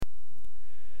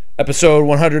Episode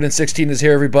 116 is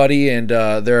here, everybody, and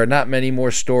there are not many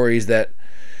more stories that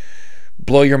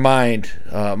blow your mind,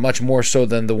 much more so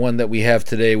than the one that we have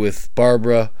today with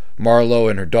Barbara Marlowe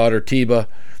and her daughter Teeba.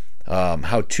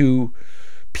 How two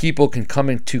people can come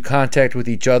into contact with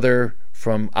each other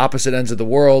from opposite ends of the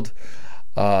world,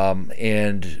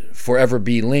 and forever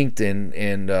be linked,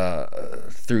 and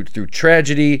through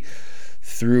tragedy,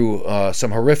 through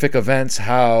some horrific events,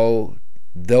 how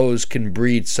those can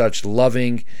breed such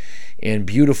loving and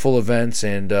beautiful events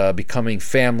and becoming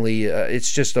family.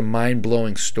 It's just a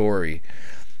mind-blowing story.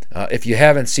 If you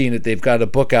haven't seen it, they've got a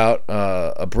book out,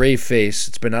 A Brave Face.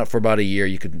 It's been out for about a year.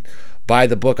 You can buy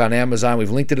the book on Amazon. We've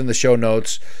linked it in the show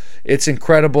notes. It's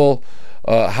incredible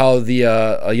how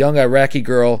a young Iraqi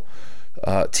girl,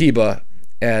 Teeba,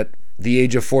 at the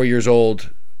age of 4 years old,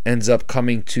 ends up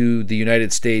coming to the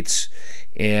United States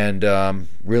and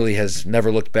really has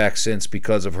never looked back since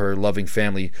because of her loving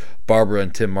family, Barbara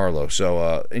and Tim Marlowe.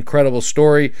 So incredible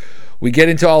story. We get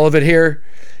into all of it here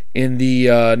in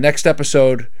the next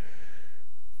episode.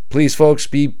 Please, folks,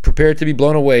 be prepared to be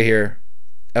blown away here.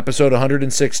 Episode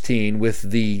 116 with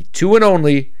the two and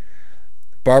only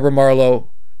Barbara Marlowe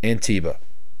and Teeba.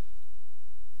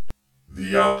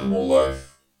 The Optimal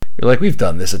Life. You're like, we've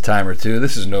done this a time or two.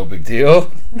 This is no big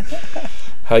deal.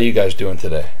 How you guys doing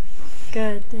today?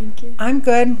 Good, thank you. I'm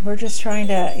good. We're just trying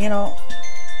to, I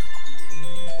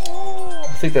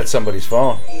think that's somebody's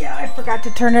phone. Yeah, I forgot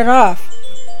to turn it off.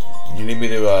 You need me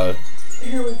to...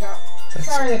 Here we go.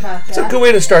 Sorry about that. It's a good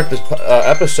way to start this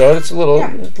episode. It's a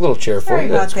little cheerful. Sorry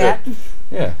about that. Good.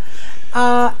 Yeah.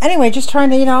 Anyway, just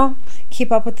trying to,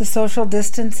 keep up with the social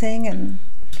distancing and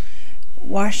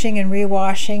washing and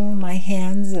rewashing my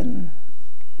hands and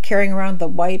carrying around the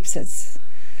wipes. It's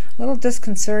a little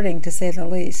disconcerting, to say the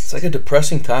least. It's like a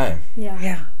depressing time.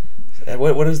 Yeah.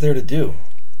 What is there to do?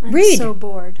 I'm Read. so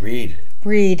bored. Read.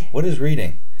 What is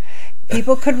reading?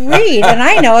 People could read, and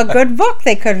I know a good book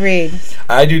they could read.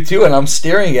 I do too, and I'm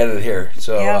staring at it here.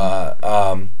 So,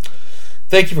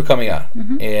 thank you for coming on.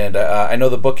 Mm-hmm. And I know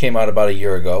the book came out about a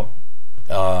year ago,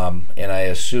 and I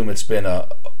assume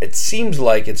it seems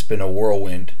like it's been a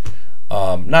whirlwind,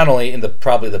 not only in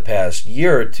probably the past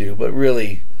year or two, but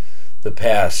really the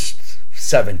past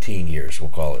 17 years,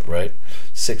 we'll call it, right?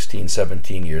 16,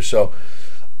 17 years. So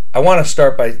I want to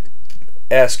start by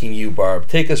asking you, Barb,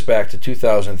 take us back to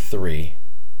 2003.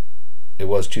 It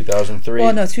was 2003?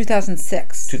 Well, no,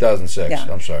 2006. 2006,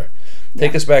 yeah. I'm sorry.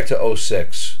 Take us back to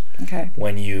 2006, okay,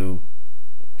 when you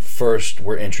first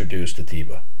were introduced to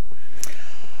Teeba.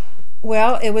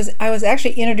 Well, I was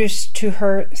actually introduced to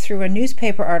her through a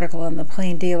newspaper article in the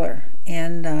Plain Dealer,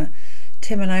 and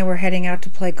Tim and I were heading out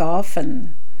to play golf,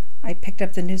 and I picked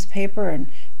up the newspaper, and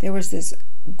there was this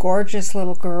gorgeous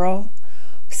little girl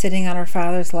sitting on her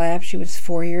father's lap. She was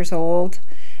 4 years old,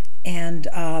 and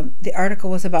the article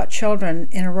was about children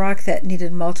in Iraq that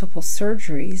needed multiple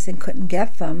surgeries and couldn't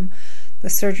get them.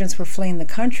 The surgeons were fleeing the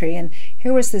country, and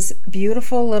here was this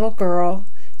beautiful little girl.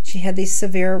 She had these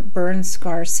severe burn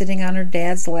scars sitting on her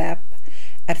dad's lap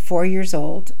at 4 years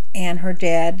old, and her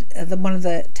dad, one of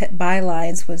the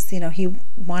bylines was, he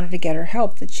wanted to get her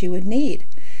help that she would need.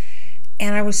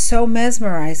 And I was so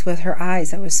mesmerized with her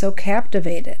eyes. I was so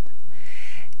captivated.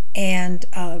 And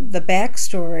the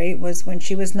backstory was when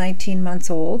she was 19 months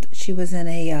old, she was in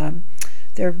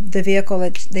the vehicle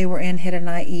that they were in hit an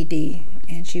IED,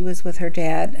 and she was with her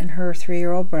dad and her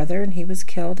 3-year-old brother, and he was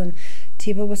killed, and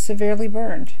Teeba was severely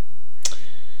burned.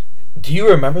 Do you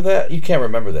remember that? You can't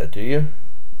remember that, do you?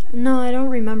 No, I don't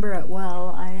remember it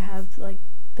well. I have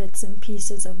bits and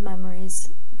pieces of memories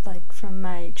from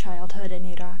my childhood in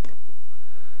Iraq.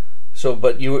 So,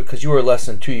 but because you were less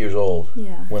than 2 years old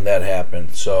when that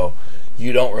happened, so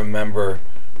you don't remember,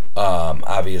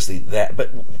 obviously, that.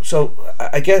 But so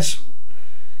I guess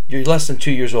you're less than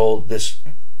 2 years old. This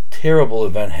terrible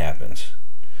event happens.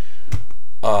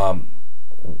 What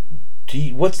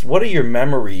are your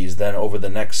memories then over the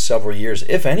next several years,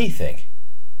 if anything,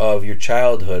 of your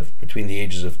childhood between the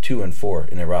ages of 2 and 4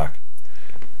 in Iraq?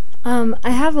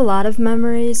 I have a lot of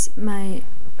memories. My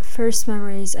first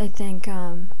memories, I think,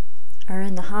 are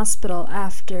in the hospital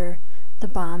after the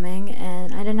bombing,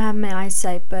 and I didn't have my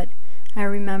eyesight, but I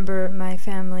remember my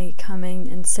family coming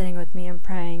and sitting with me and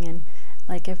praying, and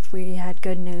if we had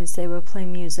good news, they would play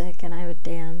music and I would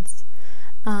dance.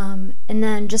 And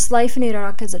then just life in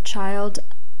Iraq as a child,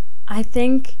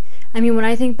 when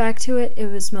I think back to it, it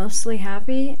was mostly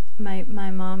happy. My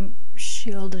mom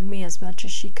shielded me as much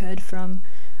as she could from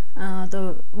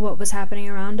what was happening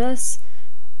around us,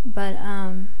 but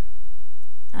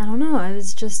I don't know, I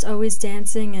was just always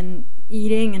dancing and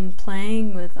eating and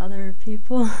playing with other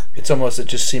people. It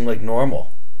just seemed like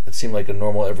normal. It seemed like a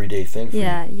normal everyday thing for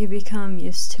Yeah, you become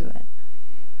used to it.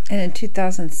 And in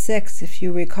 2006, if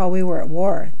you recall, we were at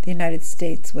war. The United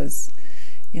States was,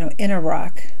 in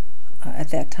Iraq at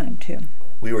that time, too.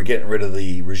 We were getting rid of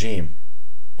the regime,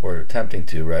 or attempting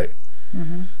to, right?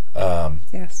 Mm-hmm.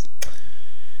 Yes.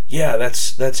 Yeah,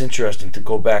 that's interesting to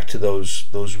go back to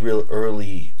those real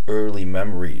early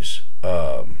memories.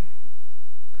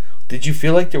 Did you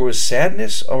feel like there was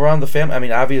sadness around the family? I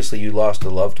mean, obviously you lost a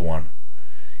loved one,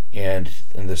 and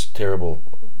in this terrible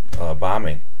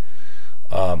bombing.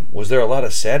 Was there a lot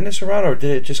of sadness around, or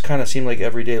did it just kind of seem like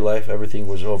everyday life, everything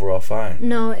was overall fine?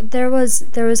 No, there was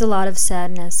a lot of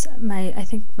sadness. I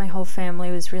think my whole family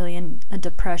was really in a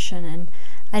depression, and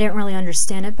I didn't really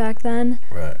understand it back then.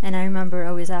 Right. And I remember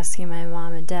always asking my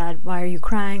mom and dad, "Why are you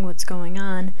crying? What's going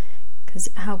on?" Because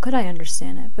how could I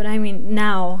understand it? But I mean,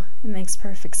 now it makes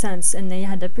perfect sense, and they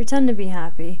had to pretend to be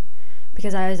happy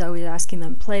because I was always asking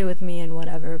them to play with me and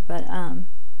whatever. But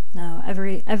no,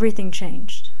 everything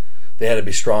changed. They had to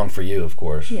be strong for you, of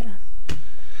course. Yeah.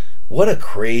 What a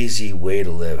crazy way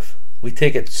to live. We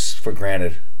take it for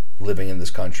granted living in this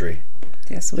country.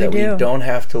 Yes, we do. That we don't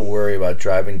have to worry about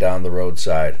driving down the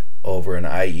roadside over an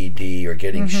IED or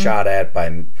getting shot at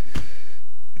by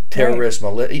terrorists,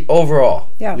 overall.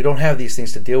 Yeah. We don't have these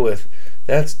things to deal with.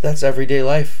 That's everyday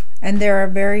life. And there are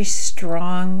very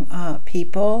strong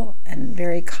people and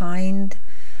very kind.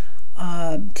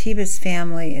 Teeba's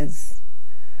family is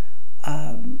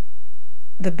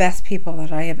the best people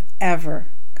that I have ever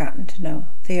gotten to know.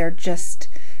 They are just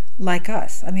like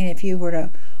us. I mean, if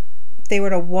they were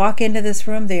to walk into this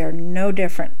room, they are no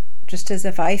different. Just as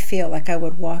if I feel like I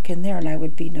would walk in there and I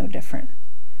would be no different.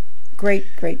 Great,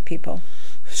 great people.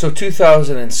 So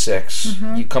 2006,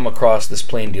 you come across this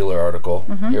Plain Dealer article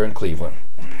here in Cleveland,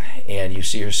 and you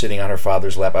see her sitting on her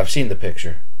father's lap. I've seen the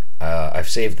picture. I've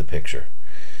saved the picture.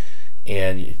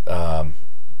 And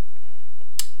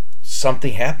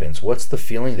something happens. What's the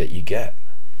feeling that you get?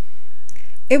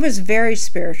 It was very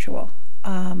spiritual.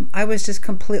 I was just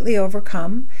completely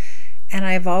overcome, and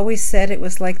I've always said it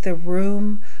was like the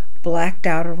room blacked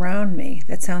out around me.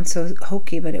 That sounds so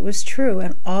hokey, but it was true,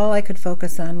 and all I could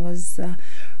focus on was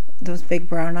those big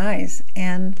brown eyes.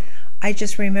 And I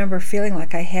just remember feeling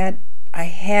like I had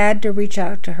to reach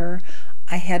out to her.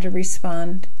 I had to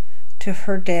respond to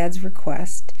her dad's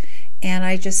request, and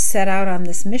I just set out on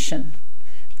this mission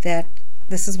that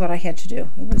this is what I had to do.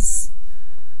 It was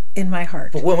in my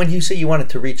heart. But when you say you wanted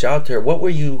to reach out to her, what were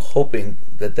you hoping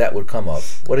that would come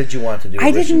of? What did you want to do?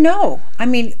 I didn't know. I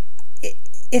mean,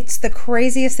 it's the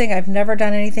craziest thing. I've never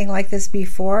done anything like this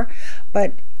before,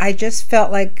 but I just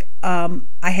felt like I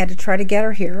had to try to get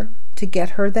her here, to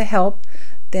get her the help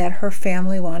that her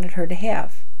family wanted her to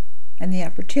have, and the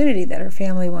opportunity that her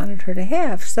family wanted her to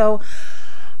have. So,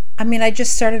 I mean, I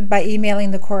just started by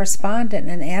emailing the correspondent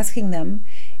and asking them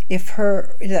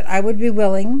that I would be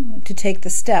willing to take the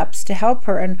steps to help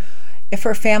her, and if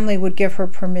her family would give her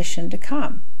permission to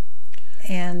come.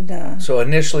 And so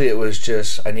initially it was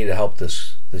just, I need to help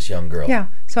this young girl. Yeah.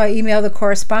 So I emailed the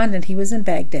correspondent. He was in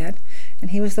Baghdad,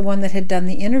 and he was the one that had done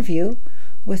the interview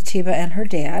with Teeba and her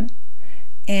dad.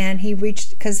 And he reached,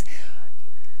 because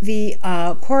the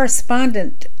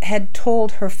correspondent had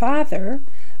told her father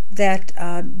that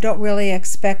don't really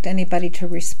expect anybody to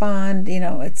respond.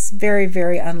 It's very,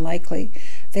 very unlikely.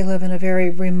 They live in a very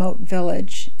remote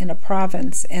village in a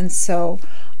province, and so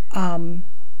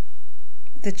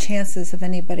the chances of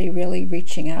anybody really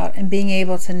reaching out and being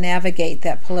able to navigate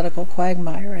that political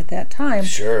quagmire at that time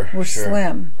were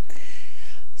slim.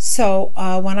 So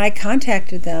when I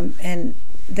contacted them, and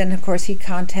then of course he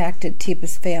contacted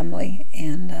Teeba's family,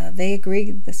 and they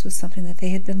agreed this was something that they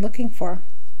had been looking for.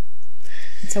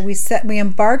 And so we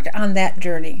embarked on that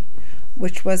journey,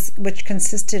 which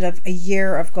consisted of a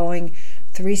year of going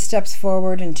 3 steps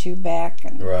forward and 2 back,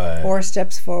 and 4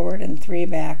 steps forward and 3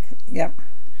 back. Yep.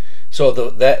 So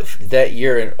that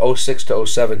year in 06 to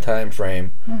 07 time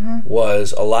frame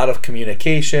was a lot of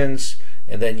communications,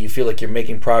 and then you feel like you're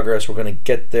making progress. We're going to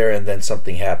get there, and then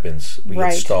something happens. We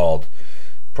get stalled.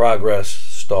 Progress,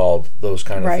 stalled, those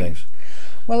kind of things.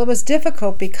 Well, it was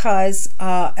difficult because,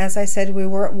 as I said, we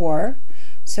were at war.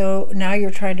 So now you're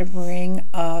trying to bring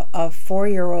a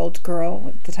 4-year-old girl,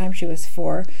 at the time she was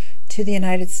 4, to the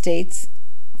United States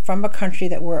from a country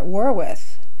that we're at war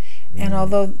with. And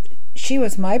although she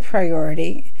was my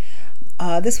priority,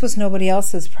 this was nobody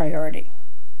else's priority.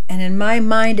 And in my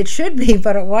mind it should be,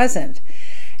 but it wasn't.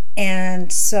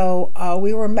 And so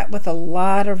we were met with a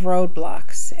lot of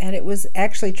roadblocks, and it was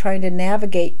actually trying to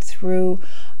navigate through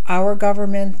our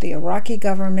government, the Iraqi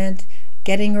government,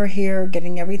 getting her here,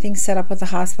 getting everything set up with the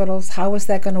hospitals. How was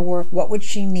that going to work? What would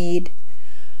she need?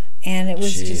 And it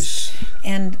was just,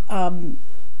 and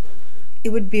it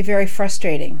would be very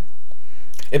frustrating.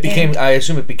 It became, and I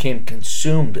assume it became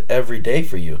consumed every day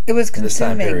for you. It was consuming. In this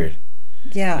time period.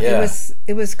 Yeah.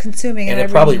 It was consuming. And it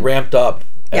probably ramped up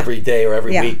every day or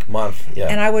every week, month. Yeah.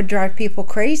 And I would drive people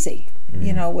crazy,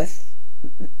 with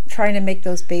trying to make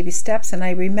those baby steps. And I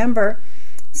remember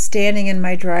standing in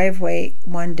my driveway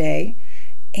one day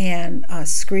and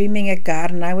screaming at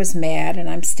God, and I was mad, and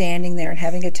I'm standing there and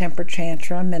having a temper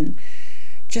tantrum and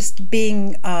just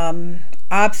being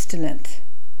obstinate.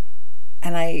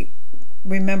 And I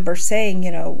remember saying,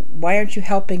 why aren't you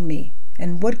helping me?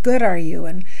 And what good are you?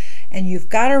 And you've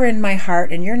got her in my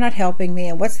heart, and you're not helping me,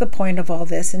 and what's the point of all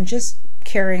this? And just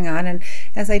carrying on. And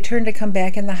as I turned to come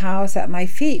back in the house, at my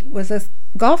feet was a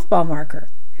golf ball marker,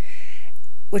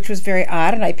 which was very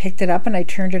odd, and I picked it up and I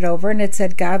turned it over, and it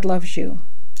said, God loves you.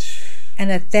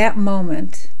 And at that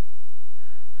moment,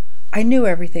 I knew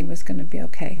everything was going to be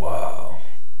okay. Wow.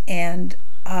 And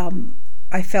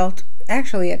I felt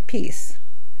actually at peace.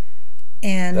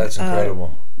 And that's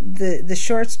incredible. The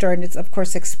short story, and it's of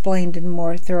course explained in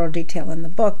more thorough detail in the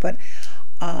book, but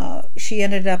she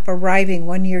ended up arriving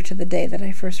 1 year to the day that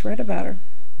I first read about her.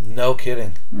 No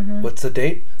kidding. Mm-hmm. What's the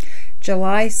date?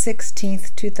 July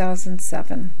 16th,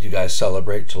 2007. Do you guys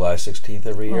celebrate July 16th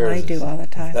every year? Oh, I do all the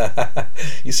time.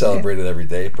 You celebrate it every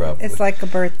day, probably. It's like a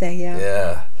birthday, yeah.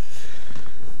 Yeah.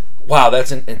 Wow,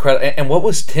 that's incredible. And what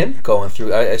was Tim going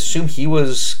through? I assume he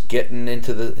was getting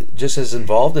into just as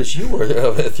involved as you were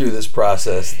through this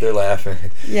process. They're laughing.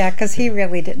 Yeah, because he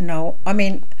really didn't know. I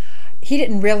mean, he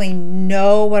didn't really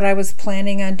know what I was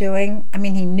planning on doing. I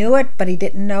mean, he knew it, but he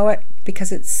didn't know it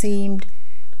because it seemed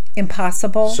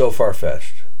impossible. So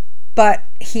far-fetched. But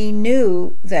he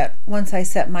knew that once I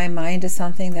set my mind to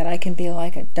something, that I can be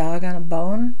like a dog on a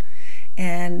bone,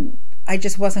 and I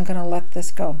just wasn't going to let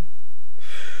this go.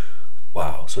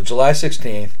 Wow. So July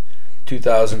 16th,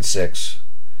 2006,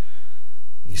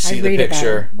 you see the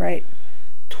picture. Right.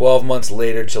 12 months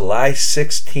later, July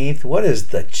 16th, what is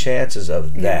the chances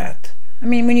of that? I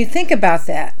mean, when you think about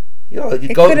that,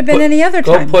 it could have been any other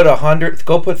time.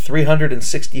 Go put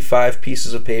 365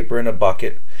 pieces of paper in a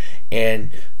bucket,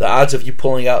 and the odds of you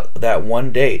pulling out that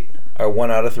one date are 1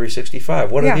 out of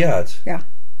 365. What are the odds? Yeah.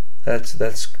 That's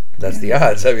the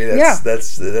odds. I mean,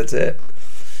 that's it.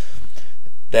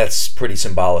 That's pretty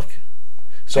symbolic.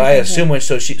 So I assume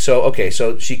so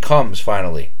she comes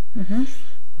finally. Mm-hmm.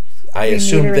 I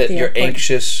assume that you're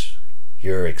anxious,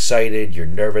 you're excited, you're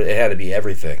nervous. It had to be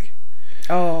everything.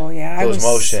 Oh yeah, Those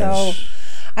emotions.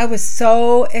 I was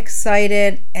so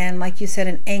excited and, like you said,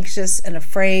 and anxious and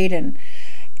afraid, and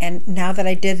now that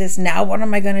I did this, now what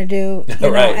am I going to do?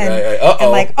 Right.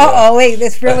 And like, wait,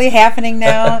 this really happening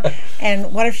now?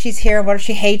 And what if she's here? What if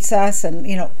she hates us? And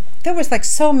there was like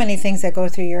so many things that go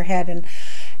through your head,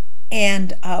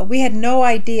 and we had no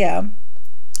idea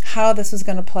how this was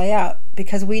going to play out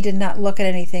because we did not look at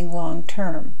anything long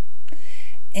term.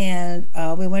 And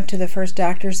we went to the first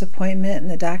doctor's appointment,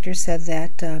 and the doctor said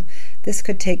that this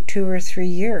could take 2 or 3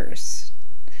 years.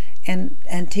 And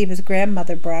Teeba's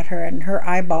grandmother brought her, and her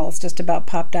eyeballs just about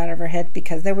popped out of her head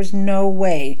because there was no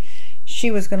way she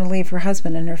was going to leave her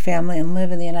husband and her family and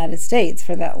live in the United States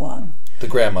for that long. The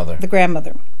grandmother.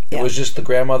 Yeah. It was just the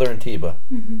grandmother and Teeba.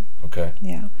 Mm-hmm. Okay.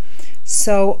 Yeah.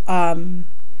 So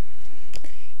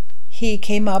he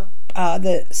came up.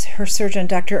 Her surgeon,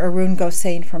 Dr. Arun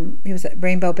Gosain, he was at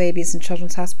Rainbow Babies and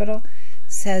Children's Hospital,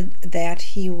 said that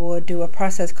he would do a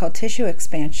process called tissue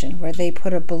expansion, where they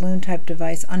put a balloon-type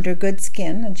device under good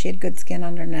skin, and she had good skin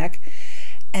on her neck,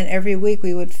 and every week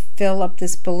we would fill up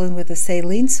this balloon with a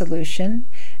saline solution,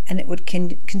 and it would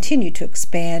continue to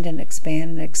expand and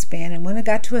expand and expand, and when it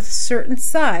got to a certain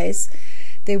size,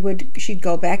 she'd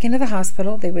go back into the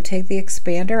hospital, they would take the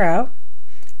expander out,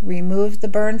 remove the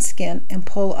burned skin, and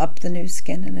pull up the new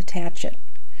skin and attach it.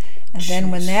 And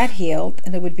then when that healed,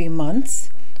 and it would be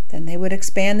months, then they would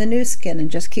expand the new skin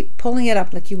and just keep pulling it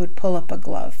up like you would pull up a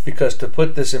glove. Because to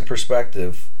put this in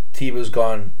perspective, Teeba's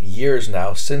gone years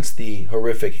now since the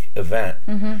horrific event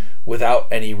without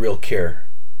any real care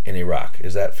in Iraq.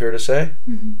 Is that fair to say?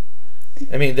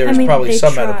 Mm-hmm. I mean, there's probably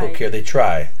some medical care. They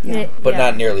try, but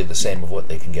not nearly the same of what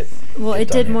they can get. Well,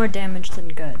 it did more damage than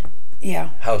good.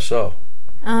 Yeah. How so?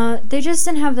 They just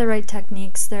didn't have the right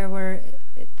techniques. There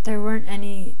weren't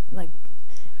any,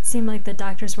 seemed like the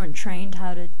doctors weren't trained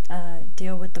how to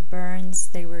deal with the burns.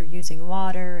 They were using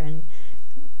water and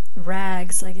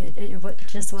rags. It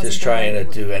just wasn't. Just trying to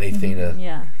do anything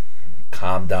to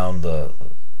calm down the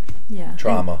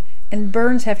trauma. And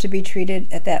burns have to be treated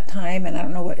at that time, and I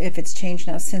don't know if it's changed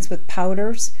now since, with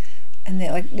powders, and they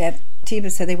Teeba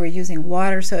said they were using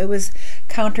water, so it was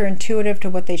counterintuitive to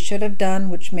what they should have done,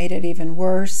 which made it even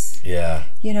worse. Yeah.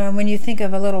 And when you think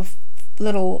of a little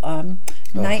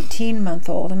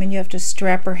 19-month-old, you have to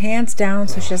strap her hands down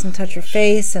so she doesn't touch her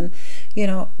face, and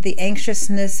the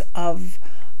anxiousness of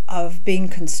being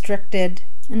constricted.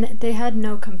 And they had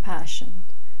no compassion.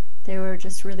 They were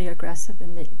just really aggressive,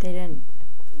 and they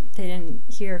didn't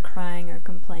hear crying or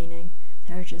complaining.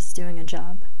 They were just doing a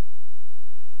job.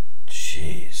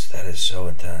 Jeez, that is so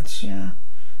intense. Yeah.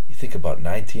 You think about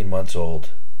 19 months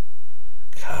old.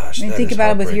 Gosh, think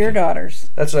about it with your daughters.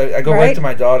 That's what I go right to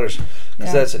my daughters,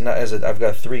 because I've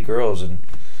got 3 girls, and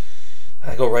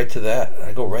I go right to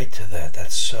that.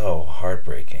 That's so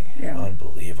heartbreaking. Yeah.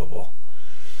 Unbelievable.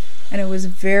 And it was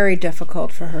very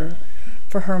difficult for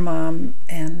her mom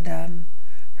and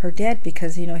her dad,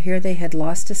 because here they had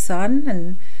lost a son,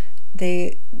 and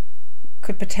they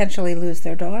could potentially lose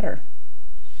their daughter.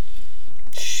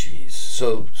 Jeez.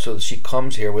 So she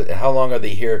comes here with. How long are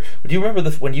they here? Do you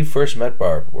remember when you first met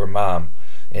Barb, or Mom,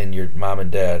 and your mom and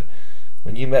dad?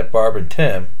 When you met Barb and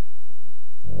Tim,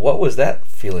 what was that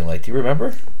feeling like? Do you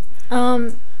remember?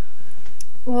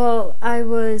 Well, I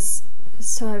was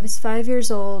 5 years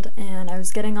old, and I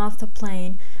was getting off the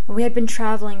plane, and we had been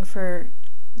traveling for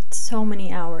so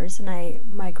many hours, and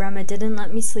my grandma didn't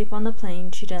let me sleep on the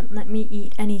plane. She didn't let me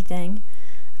eat anything.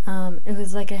 It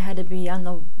was like I had to be on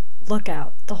the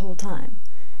lookout the whole time.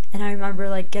 And I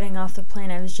remember getting off the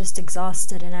plane, I was just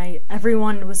exhausted, and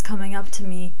everyone was coming up to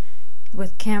me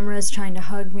with cameras trying to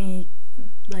hug me,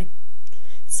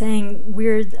 saying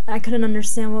weird. I couldn't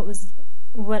understand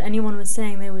what anyone was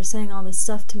saying. They were saying all this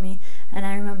stuff to me, and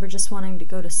I remember just wanting to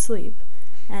go to sleep.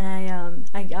 And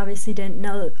I obviously didn't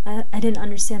know. I didn't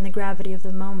understand the gravity of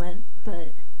the moment,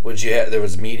 but. There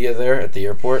was media there at the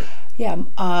airport? Yeah,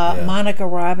 Monica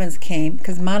Robbins came,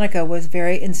 because Monica was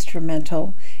very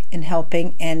instrumental in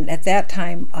helping, and at that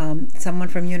time, someone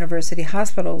from University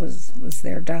Hospital was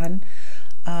there, Don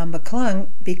McClung,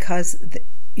 because the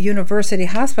university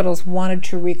hospitals wanted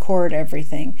to record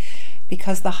everything,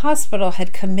 because the hospital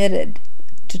had committed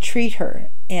to treat her,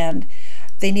 and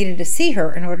they needed to see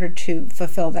her in order to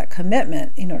fulfill that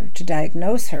commitment, in order to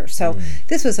diagnose her. So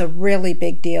this was a really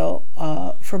big deal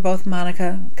for both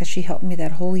Monica, because she helped me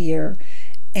that whole year,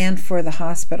 and for the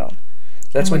hospital.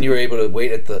 That's when you were able to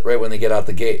wait right when they get out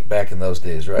the gate back in those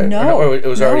days, right? No, it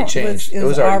was already changed. It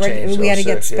was already changed. We had to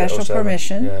get special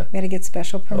permission. Yeah. We had to get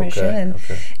special permission,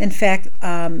 in fact,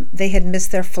 they had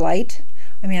missed their flight.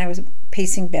 I was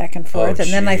pacing back and forth,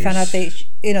 and then I found out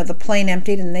the plane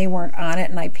emptied and they weren't on it,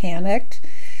 and I panicked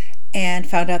and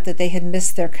found out that they had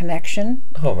missed their connection.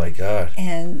 Oh my God!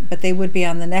 But they would be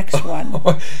on the next one.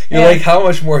 You're like, how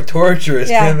much more torturous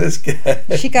can this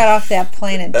get? She got off that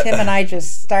plane, and Tim and I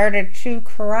just started to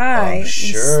cry. Oh,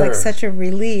 sure. It was such a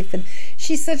relief, and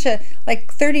she's such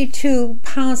 32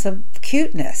 pounds of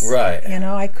cuteness. Right.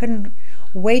 I couldn't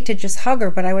wait to just hug her,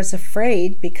 but I was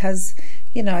afraid because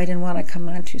I didn't want to come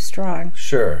on too strong.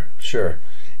 Sure.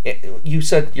 You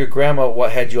said your grandma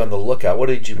had you on the lookout. What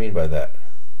did you mean by that?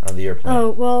 On the airplane?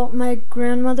 Oh, well, my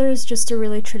grandmother is just a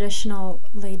really traditional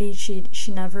lady. She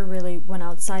never really went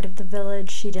outside of the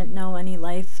village. She didn't know any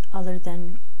life other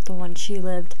than the one she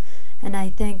lived. And I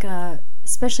think,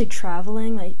 especially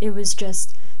traveling, it was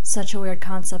just such a weird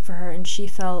concept for her. And she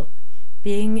felt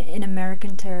being in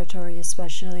American territory,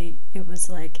 especially, it was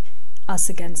like us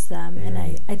against them.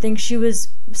 And I think she was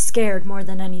scared more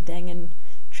than anything and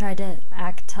tried to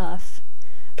act tough.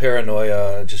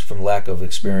 Paranoia, just from lack of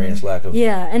experience, lack of...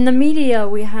 Yeah, and the media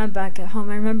we had back at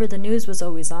home, I remember the news was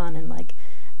always on, and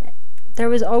there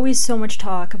was always so much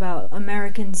talk about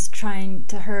Americans trying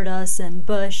to hurt us and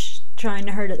Bush trying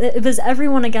to hurt us. It was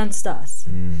everyone against us.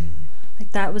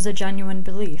 That was a genuine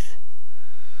belief.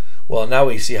 Well, now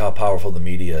we see how powerful the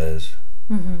media is.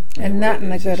 Mm-hmm. And not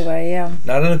in a good way, yeah.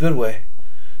 Not in a good way.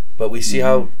 But we see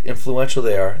how influential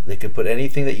they are. They could put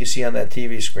anything that you see on that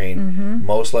TV screen.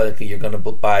 Most likely you're going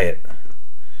to buy it.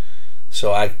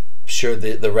 So I'm sure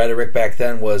the rhetoric back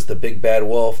then was the big bad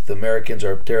wolf. The Americans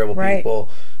are terrible people.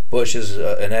 Bush is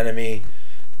an enemy,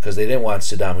 because they didn't want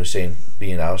Saddam Hussein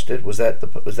being ousted. Was that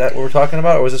what we're talking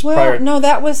about, or was this prior? No,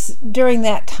 that was during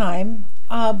that time.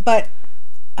 But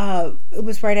it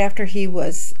was right after he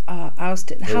was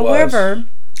ousted. However,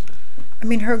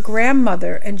 her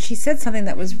grandmother, and she said something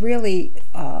that was really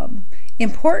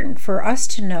important for us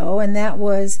to know, and that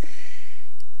was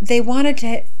they wanted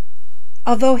to,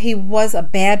 although he was a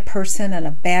bad person and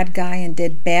a bad guy and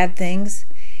did bad things,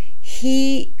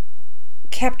 he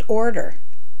kept order.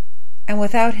 And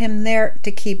without him there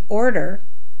to keep order,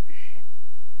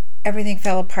 everything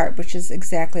fell apart, which is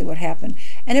exactly what happened.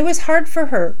 And it was hard for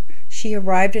her. she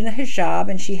arrived in a hijab,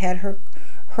 and she had her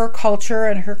culture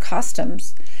and her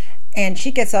customs, and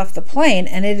she gets off the plane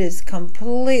and it is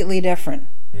completely different.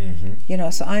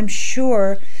 So I'm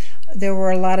sure there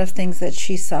were a lot of things that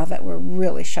she saw that were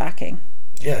really shocking.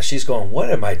 Yeah, she's going, what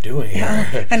am I doing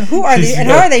here? And who are they? And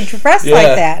how are they dressed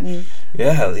like that? And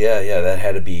that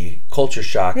had to be culture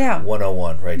shock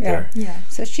 101 right there. Yeah.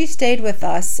 So she stayed with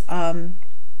us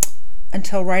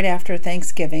until right after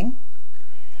Thanksgiving.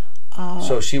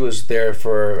 So she was there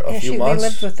for a few months? They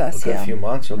lived with us, a good few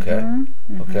months, okay.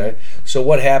 Okay. So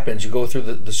what happens? You go through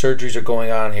the surgeries are going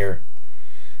on here,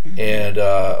 and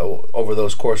over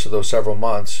those course of those several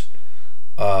months,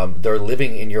 they're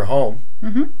living in your home.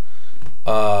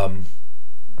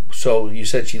 So you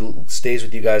said she stays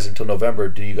with you guys until November.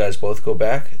 Do you guys both go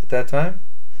back at that time?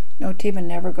 No, Teeba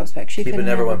never goes back. Teeba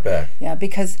never went back. Yeah,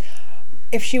 because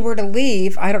if she were to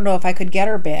leave, I don't know if I could get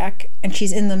her back. And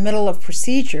she's in the middle of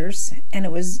procedures, and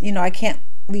it was, I can't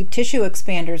leave tissue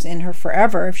expanders in her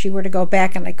forever. If she were to go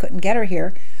back and I couldn't get her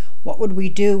here, what would we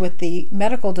do with the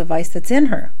medical device that's in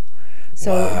her?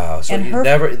 So, wow. So you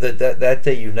never that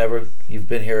day you've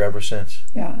been here ever since.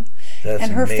 Yeah. That's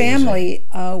and her amazing. family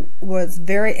was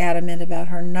very adamant about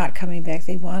her not coming back.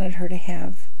 They wanted her to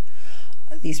have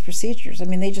these procedures. I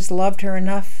mean, they just loved her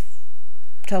enough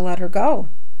to let her go.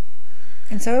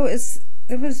 And so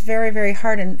it was very, very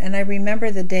hard. And I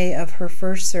remember the day of her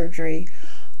first surgery.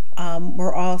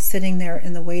 We're all sitting there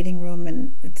in the waiting room,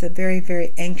 and it's a very,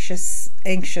 very anxious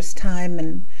time.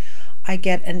 And I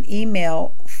get an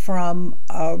email from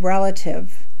a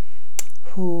relative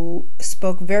who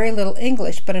spoke very little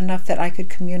English, but enough that I could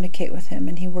communicate with him.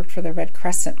 And he worked for the Red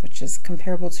Crescent, which is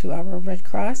comparable to our Red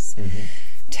Cross,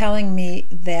 telling me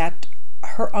that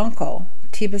her uncle,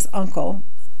 Teeba's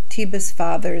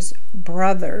father's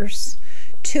brothers,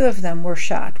 2 of them were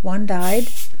shot. One died,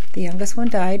 the youngest one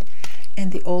died,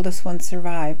 and the oldest one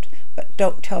survived. But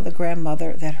don't tell the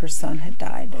grandmother that her son had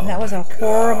died. And that was a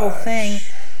horrible thing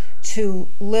to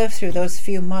live through those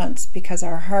few months, because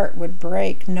our heart would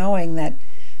break knowing that,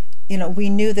 we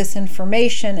knew this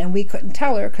information and we couldn't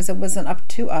tell her because it wasn't up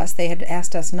to us. They had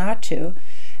asked us not to.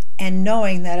 And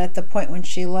knowing that at the point when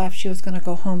she left, she was going to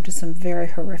go home to some very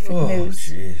horrific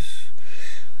news. Oh, jeez.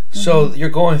 So you're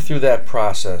going through that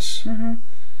process.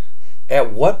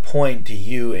 At what point do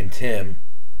you and Tim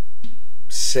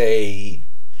say,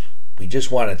 we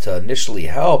just wanted to initially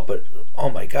help, but oh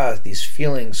my God, these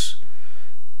feelings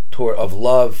of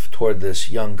love toward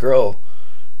this young girl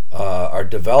are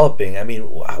developing? I mean,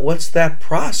 what's that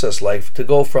process like to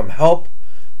go from help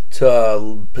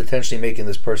to potentially making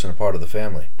this person a part of the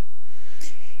family?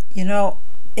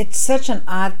 It's such an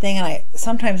odd thing, and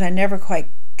sometimes I never quite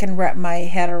can wrap my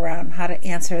head around how to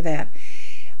answer that.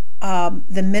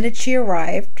 The minute she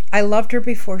arrived, I loved her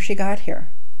before she got here.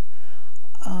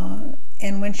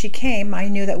 And when she came, I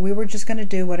knew that we were just going to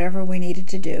do whatever we needed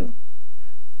to do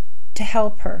to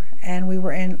help her. And we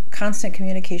were in constant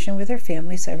communication with her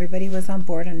family, so everybody was on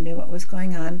board and knew what was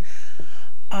going on.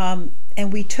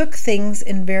 And we took things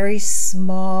in very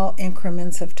small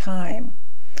increments of time,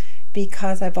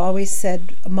 because I've always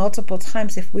said multiple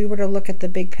times, if we were to look at the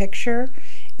big picture,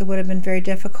 it would have been very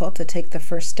difficult to take the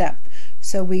first step.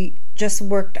 So we just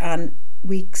worked on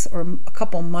weeks or a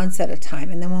couple months at a time,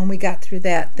 and then when we got through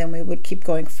that, then we would keep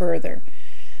going further.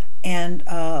 And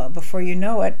before you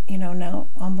know it, now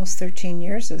almost 13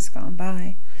 years has gone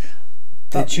by.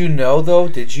 Did you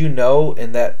know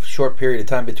in that short period of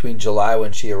time between July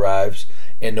when she arrives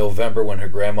and November when her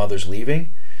grandmother's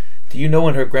leaving, do you know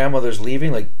when her grandmother's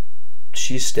leaving, like,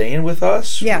 she's staying with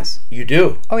us? Yes. You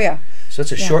do? Oh, yeah. So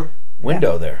it's a short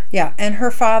window there. Yeah, and her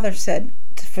father said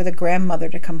for the grandmother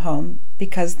to come home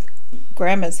because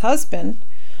Grandma's husband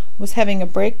was having a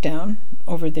breakdown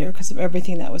over there because of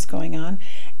everything that was going on,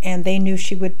 and they knew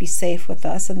she would be safe with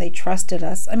us, and they trusted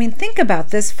us. I mean, think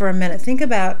about this for a minute. Think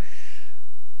about,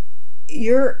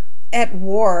 you're at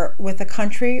war with a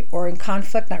country, or in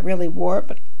conflict, not really war,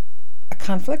 but a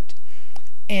conflict,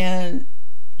 and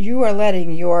you are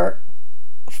letting your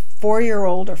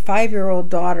 4-year-old or 5-year-old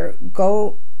daughter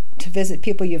go to visit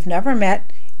people you've never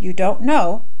met, you don't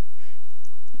know,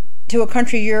 to a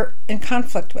country you're in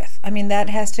conflict with. I mean, that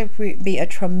has to be a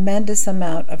tremendous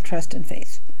amount of trust and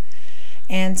faith.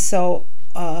 And so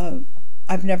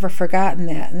I've never forgotten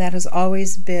that. And that has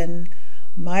always been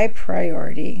my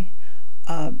priority,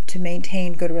 to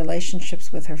maintain good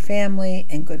relationships with her family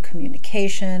and good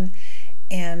communication.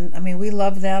 And I mean, we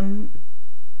love them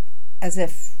as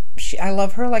if I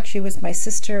love her like she was my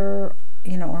sister,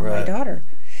 or my daughter.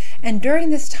 And during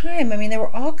this time, I mean, there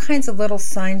were all kinds of little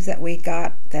signs that we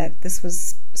got that this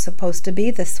was supposed to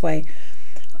be this way.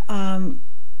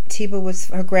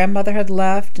 her grandmother had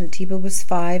left, and Teeba was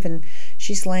 5, and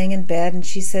she's laying in bed, and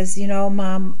she says,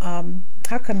 Mom,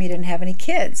 how come you didn't have any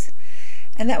kids?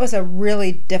 And that was a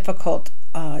really difficult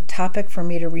topic for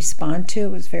me to respond to.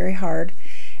 It was very hard.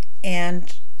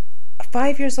 And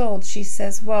 5 years old, she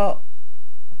says, well,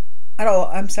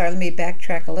 I'm sorry, let me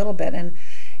backtrack a little bit. And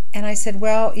I said,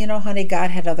 well, honey,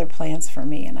 God had other plans for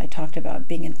me. And I talked about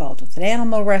being involved with an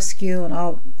animal rescue and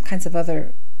all kinds of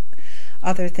other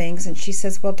things. And she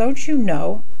says, well, don't you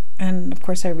know? And of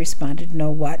course I responded,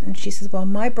 know what? And she says, well,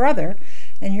 my brother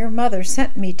and your mother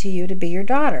sent me to you to be your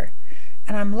daughter.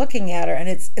 And I'm looking at her, and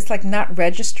it's like not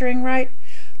registering right.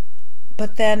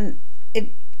 But then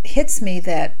it hits me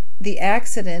that the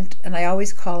accident, and I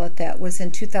always call it that, was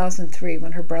in 2003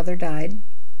 when her brother died.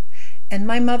 And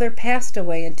my mother passed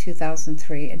away in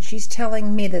 2003, and she's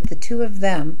telling me that the two of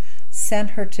them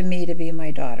sent her to me to be my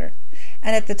daughter.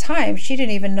 And at the time, she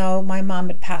didn't even know my mom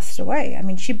had passed away. I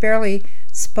mean, she barely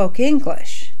spoke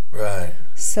English. Right.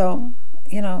 So,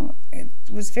 it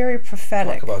was very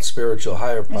prophetic. Talk about spiritual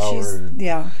higher power.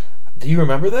 Yeah. Do you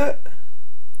remember that?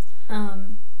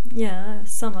 Yeah,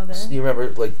 some of it. You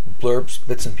remember, like, blurbs,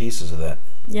 bits and pieces of that?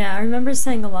 Yeah, I remember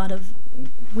saying a lot of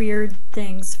weird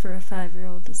things for a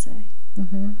 5-year-old to say.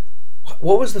 Mm-hmm.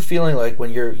 What was the feeling like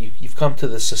when you've come to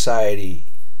this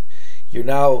society? You're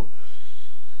now,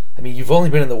 you've only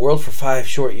been in the world for 5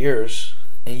 short years,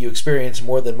 and you experience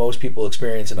more than most people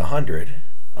experience in 100.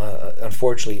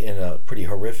 Unfortunately, in a pretty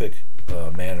horrific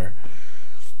manner.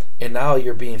 And now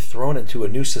you're being thrown into a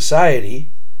new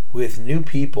society with new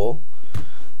people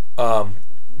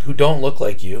who don't look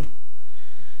like you.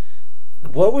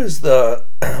 What was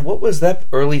that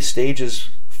early stages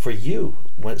for you,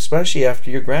 especially after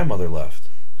your grandmother left?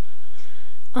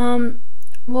 Well,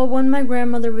 when my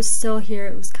grandmother was still here,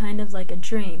 it was kind of like a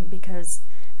dream, because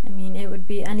it would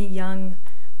be any young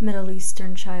Middle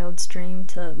Eastern child's dream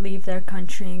to leave their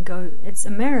country and go. It's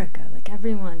America. Like,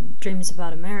 everyone dreams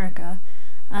about America.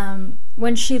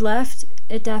 When she left,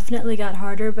 it definitely got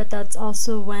harder, but that's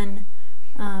also when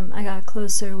I got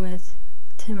closer with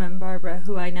Tim and Barbara,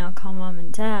 who I now call Mom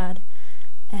and Dad.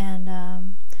 And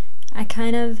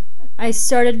I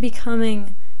started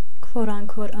becoming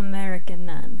quote-unquote American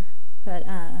then. But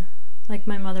like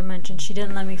my mother mentioned, she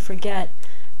didn't let me forget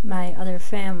my other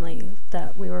family,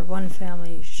 that we were one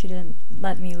family. She didn't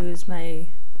let me lose my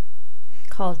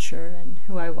culture and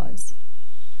who I was.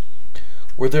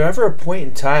 Were there ever a point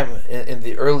in time, in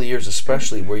the early years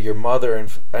especially, where your mother,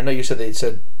 and I know you said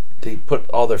they put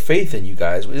all their faith in you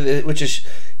guys, which is,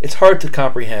 it's hard to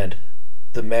comprehend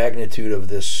the magnitude of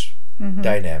this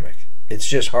dynamic. It's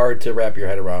just hard to wrap your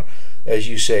head around. As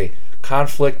you say,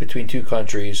 conflict between two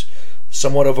countries,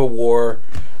 somewhat of a war,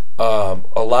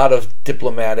 a lot of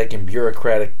diplomatic and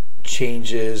bureaucratic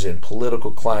changes and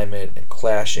political climate and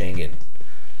clashing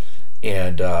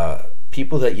and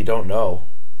people that you don't know.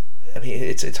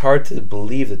 It's hard to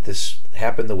believe that this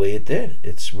happened the way it did.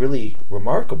 It's really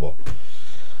remarkable.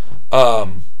 But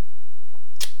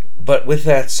with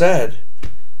that said,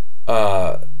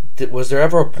 was there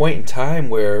ever a point in time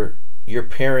where your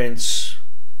parents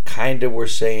kind of were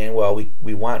saying, well,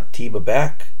 we want Teeba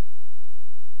back.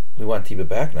 We want Teeba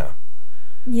back now.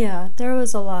 Yeah, there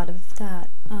was a lot of that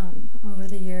over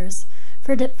the years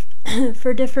for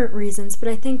different reasons, but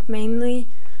I think mainly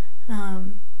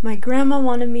my grandma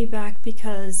wanted me back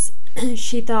because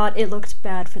she thought it looked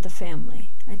bad for the family.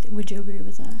 Would you agree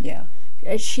with that? Yeah.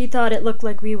 She thought it looked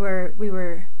like we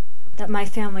were that my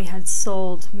family had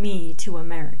sold me to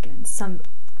Americans,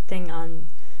 something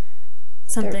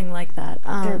like that.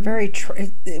 They're very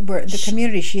the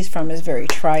community she's from is very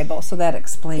tribal, so that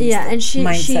explains. Yeah, and she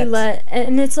mindset.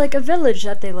 And it's like a village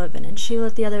that they live in, and she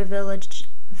let the other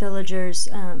villagers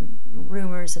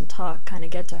rumors and talk kind of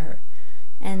get to her,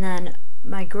 and then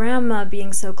my grandma,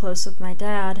 being so close with my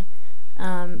dad,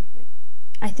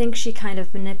 I think she kind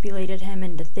of manipulated him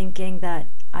into thinking that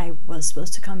I was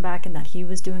supposed to come back and that he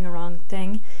was doing a wrong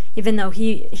thing, even though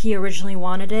he originally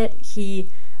wanted it. He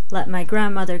let my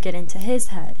grandmother get into his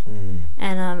head.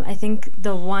 And I think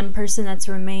the one person that's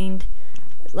remained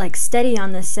like steady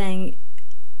on this, saying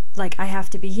like I have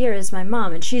to be here, is my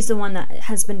mom, and she's the one that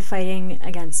has been fighting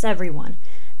against everyone,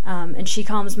 and she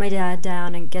calms my dad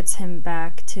down and gets him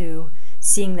back to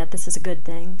seeing that this is a good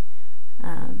thing,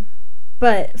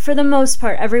 but for the most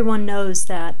part everyone knows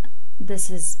that this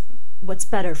is what's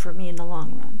better for me in the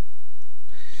long run.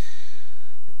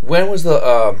 When was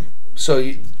the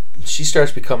she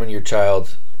starts becoming your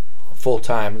child full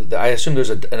time? I assume there's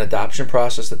an adoption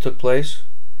process that took place.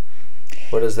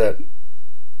 What is that?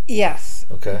 Yes.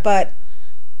 Okay. But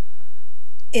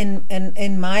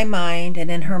in my mind and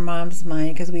in her mom's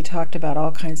mind, because we talked about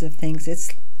all kinds of things,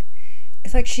 it's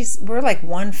like we're like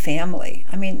one family.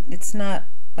 I mean, it's not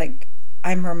like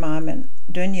I'm her mom and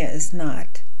Dunya is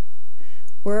not.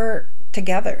 We're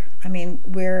together. I mean,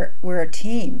 we're a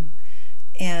team,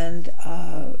 and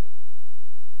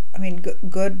I mean,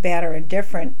 good, bad, or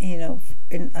indifferent.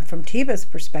 From Teeba's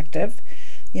perspective,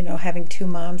 having two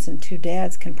moms and two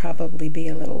dads can probably be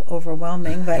a little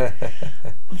overwhelming, but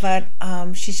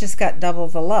she's just got double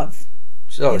the love.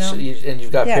 So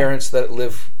you've got parents that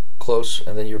live close,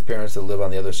 and then your parents that live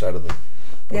on the other side of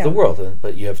the world.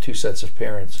 But you have two sets of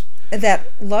parents that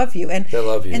love you, and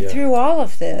through all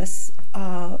of this,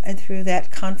 and through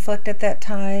that conflict at that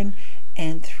time,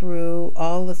 and through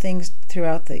all the things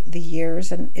throughout the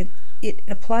years, and it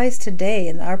applies today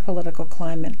in our political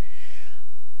climate,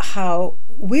 how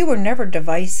we were never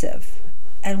divisive,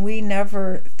 and we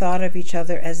never thought of each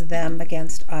other as them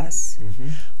against us. Mm-hmm.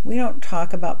 We don't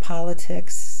talk about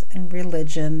politics and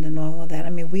religion and all of that.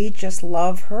 I mean, we just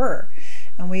love her,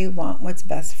 and we want what's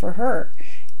best for her.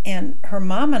 And her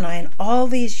mom and I, in all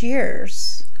these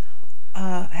years,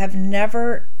 have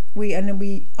never...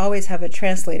 We always have a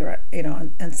translator,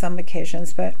 on some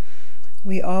occasions, but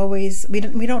we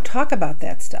don't talk about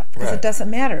that stuff because It doesn't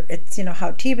matter. It's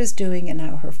how Teeba's doing and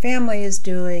how her family is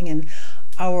doing, and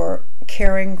our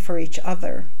caring for each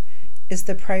other is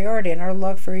the priority, and our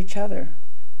love for each other.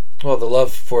 Well, the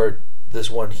love for this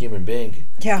one human being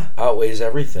outweighs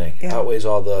everything. Outweighs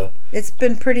all the. It's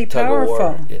been pretty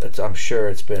powerful. I'm sure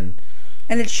it's been.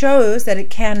 And it shows that it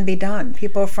can be done.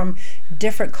 People from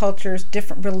different cultures,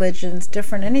 different religions,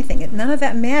 different anything. None of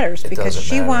that matters because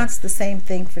she wants the same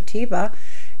thing for Teeba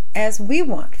as we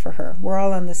want for her. We're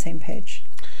all on the same page.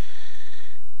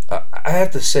 I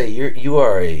have to say, you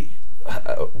are a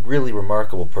really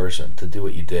remarkable person to do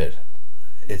what you did.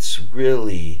 It's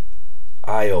really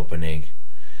eye-opening.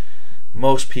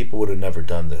 Most people would have never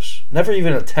done this. Never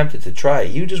even attempted to try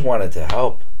it. You just wanted to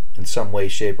help in some way,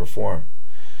 shape, or form.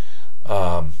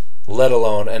 Let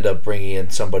alone end up bringing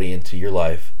in somebody into your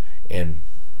life and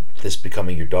this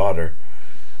becoming your daughter.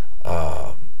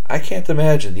 I can't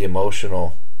imagine the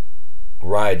emotional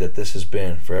ride that this has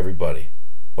been for everybody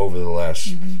over the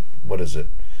last, what is it?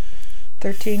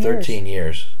 13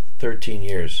 years. 13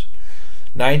 years.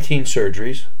 19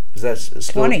 surgeries. Is that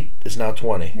 20? It's now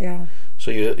 20. Yeah. So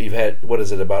you've had, what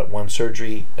is it, about one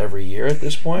surgery every year at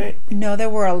this point? No, there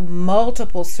were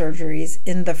multiple surgeries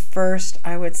in the first,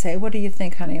 I would say, what do you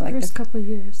think, honey? Like first couple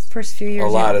years. First few years.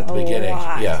 A lot at the beginning.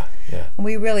 Lot. Yeah.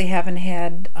 We really haven't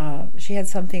had, she had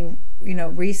something,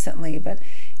 recently, but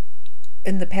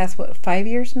in the past, 5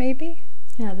 years maybe?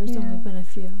 Yeah, there's only been a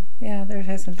few. Yeah, there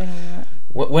hasn't been a lot.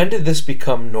 When did this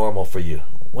become normal for you?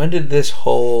 When did this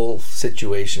whole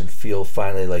situation feel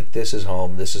finally like this is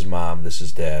home, this is mom, this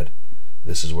is dad?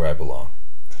 This is where I belong?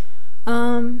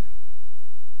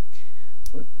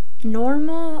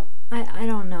 Normal? I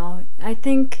don't know. I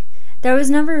think there was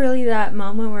never really that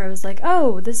moment where I was like,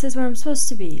 oh, this is where I'm supposed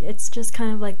to be. It's just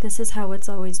kind of like, this is how it's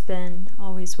always been,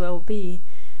 always will be.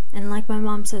 And like my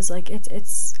mom says, like,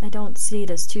 it's I don't see it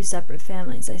as two separate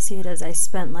families. I see it as I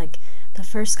spent like the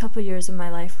first couple years of my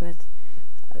life with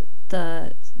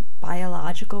the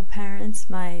biological parents,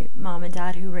 my mom and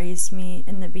dad who raised me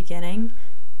in the beginning.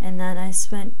 And then I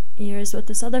spent years with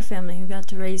this other family who got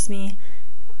to raise me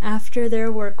after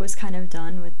their work was kind of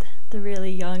done with the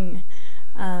really young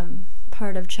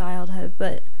part of childhood.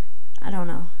 But I don't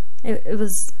know. It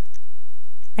was,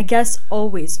 I guess,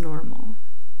 always normal.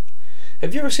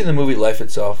 Have you ever seen the movie Life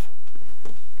Itself?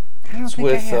 I don't think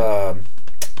with I have.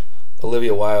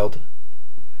 Olivia Wilde.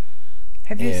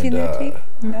 Have you seen that, T?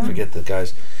 No. I forget the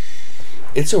guys.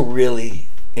 It's a really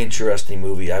interesting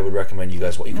movie. I would recommend you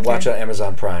guys. You can watch it on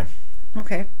Amazon Prime.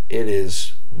 Okay. It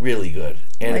is really good,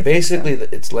 and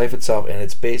it's Life Itself, and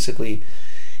it's basically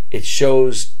it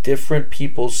shows different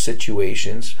people's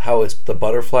situations, how it's the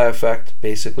butterfly effect,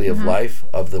 basically of life,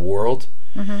 of the world,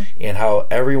 and how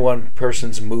every one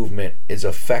person's movement is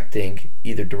affecting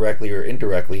either directly or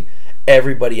indirectly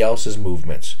everybody else's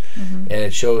movements. And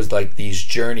it shows like these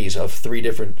journeys of 3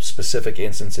 different specific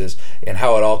instances and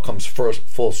how it all comes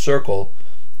full circle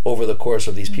over the course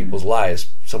of these people's lives.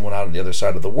 Someone out on the other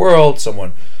side of the world,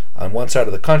 someone on one side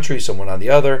of the country, someone on the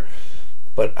other,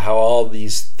 but how all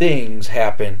these things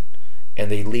happen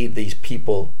and they lead these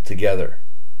people together.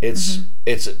 It's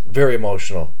very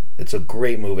emotional. It's a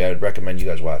great movie. I would recommend you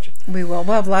guys watch it. We will.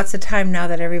 We'll have lots of time now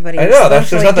that everybody is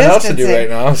there's nothing else to do right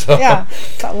now. So. Yeah,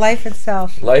 Life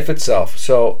Itself. Life Itself.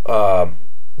 So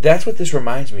that's what this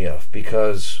reminds me of,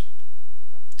 because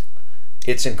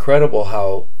it's incredible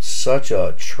how such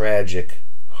a tragic,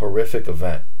 horrific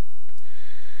event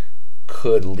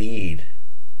could lead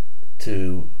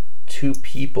to two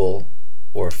people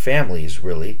or families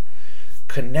really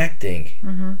connecting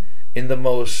in the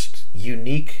most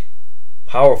unique,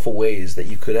 powerful ways that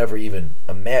you could ever even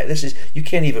imagine. You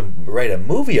can't even write a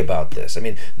movie about this. I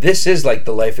mean, this is like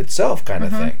the life itself kind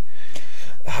of thing.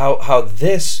 How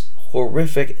this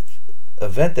horrific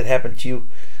event that happened to you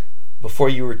before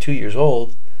you were 2 years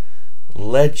old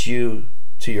led you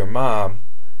to your mom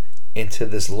into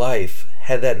this life.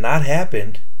 Had that not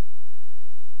happened,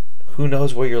 who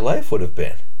knows where your life would have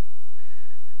been?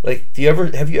 Like,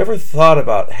 have you ever thought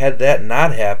about, had that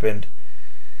not happened,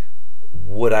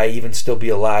 would I even still be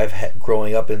alive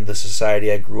growing up in the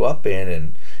society I grew up in?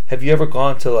 And have you ever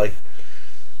gone to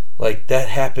like that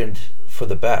happened for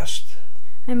the best?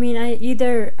 I mean, I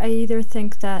either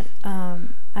think that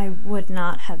I would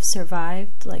not have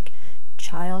survived like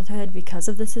childhood because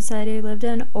of the society I lived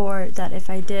in, or that if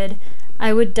I did,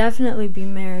 I would definitely be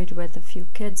married with a few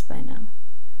kids by now.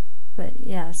 But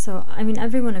yeah, so I mean,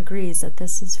 everyone agrees that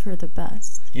this is for the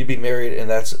best. You'd be married, and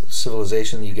that's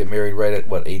civilization. You get married right at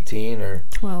what, 18 or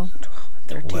 12,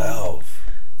 13. 12.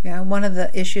 Yeah, one of the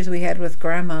issues we had with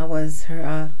Grandma was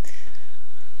her.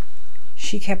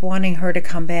 She kept wanting her to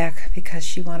come back because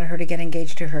she wanted her to get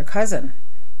engaged to her cousin.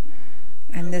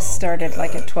 And this started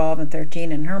like at 12 and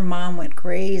 13, and her mom went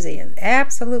crazy. And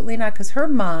absolutely not, because her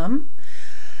mom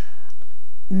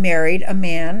married a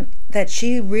man that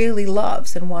she really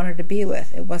loves and wanted to be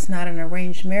with. It was not an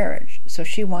arranged marriage. So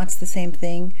she wants the same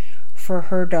thing for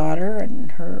her daughter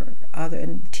and her other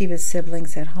and Teeba's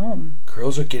siblings at home.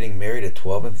 Girls are getting married at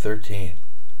 12 and 13.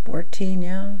 14,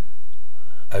 yeah.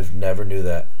 I've never knew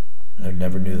that. I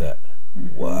never knew that.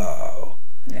 Wow.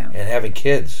 Yeah. And having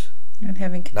kids. And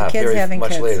having the Not kids very having much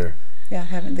kids. later. Yeah,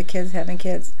 having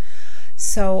kids.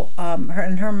 So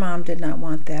her mom did not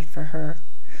want that for her.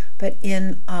 But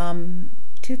in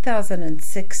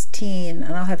 2016,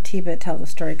 and I'll have Teeba tell the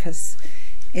story because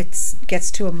it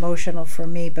gets too emotional for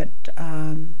me, but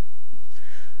her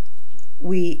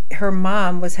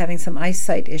mom was having some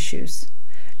eyesight issues,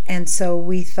 and so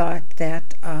we thought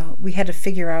that we had to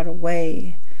figure out a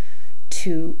way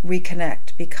to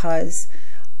reconnect, because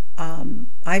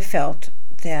I felt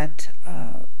that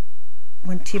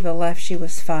when Teeba left, she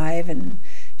was 5 and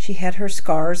she had her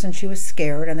scars and she was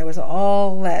scared, and there was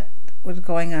all that was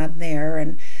going on there,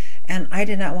 and I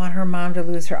did not want her mom to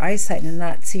lose her eyesight and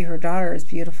not see her daughter as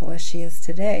beautiful as she is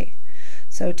today.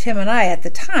 So Tim and I, at the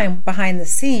time, behind the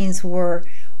scenes, were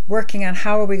working on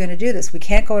how are we going to do this. We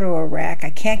can't go to Iraq.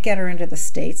 I can't get her into the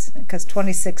States, because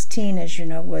 2016, as you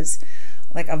know, was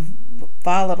like a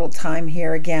volatile time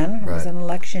here again. It was an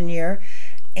election year.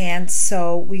 And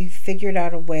so we figured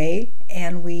out a way,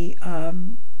 and we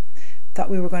thought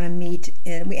we were going to meet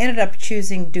in, we ended up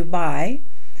choosing Dubai,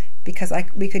 because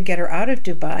we could get her out of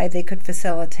Dubai. They could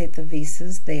facilitate the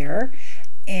visas there,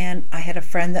 and I had a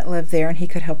friend that lived there, and he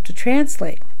could help to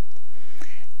translate.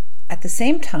 At the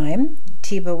same time,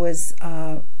 Teeba was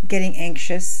getting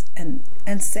anxious and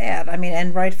sad. I mean,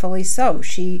 and rightfully so.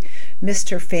 She missed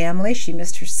her family. She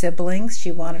missed her siblings.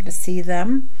 She wanted to see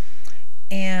them.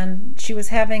 And she was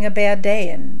having a bad day,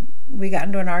 and we got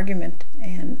into an argument,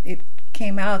 and it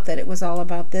came out that it was all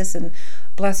about this, and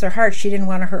bless her heart, she didn't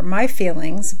want to hurt my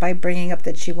feelings by bringing up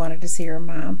that she wanted to see her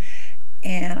mom.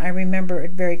 And I remember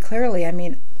it very clearly. I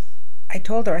mean, I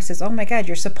told her, I says, oh my God,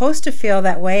 you're supposed to feel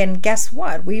that way, and guess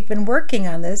what? We've been working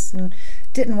on this, and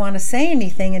didn't want to say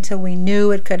anything until we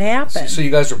knew it could happen. So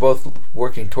you guys are both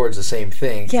working towards the same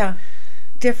thing. Yeah,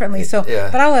 differently. So, yeah.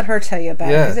 But I'll let her tell you about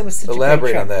it, because it was such a great trip.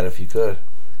 Elaborate on that if you could.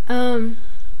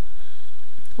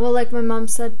 Well, like my mom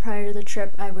said prior to the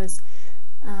trip, I was,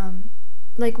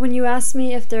 like when you asked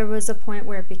me if there was a point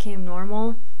where it became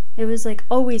normal, it was like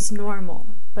always normal.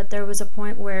 But there was a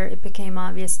point where it became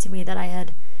obvious to me that I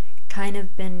had kind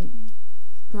of been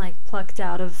like plucked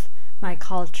out of my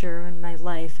culture and my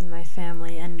life and my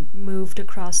family and moved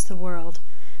across the world.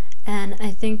 And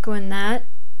I think when that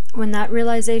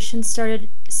realization started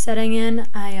setting in,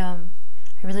 I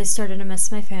really started to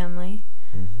miss my family.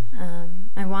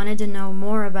 I wanted to know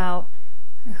more about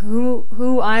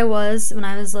who I was when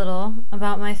I was little,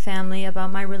 about my family,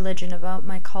 about my religion, about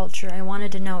my culture. I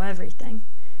wanted to know everything.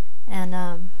 And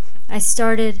I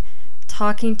started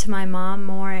talking to my mom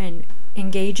more and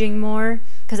engaging more,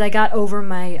 because I got over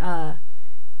my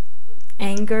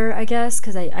anger, I guess,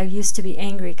 because I used to be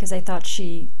angry because I thought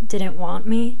she didn't want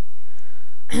me.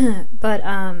 But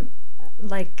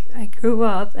like I grew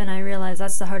up and I realized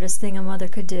that's the hardest thing a mother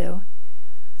could do.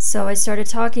 So I started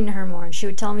talking to her more, and she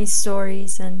would tell me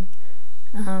stories, and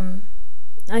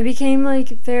I became like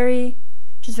very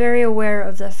aware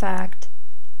of the fact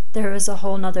there was a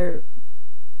whole nother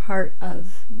part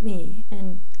of me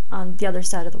and on the other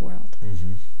side of the world.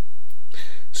 Mm-hmm.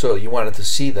 So you wanted to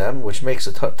see them, which makes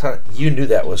a ton. You knew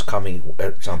that was coming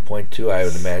at some point too, I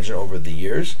would imagine, over the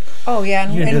years. Oh yeah,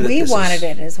 and we wanted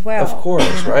it as well. Of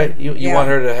course, right? You want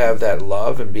her to have that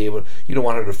love and be able. You don't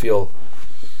want her to feel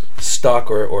stuck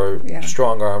or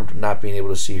strong-armed, not being able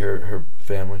to see her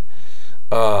family.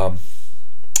 What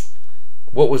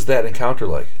was that encounter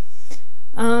like?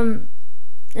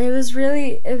 It was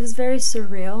very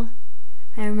surreal.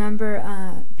 I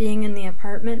remember being in the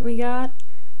apartment we got,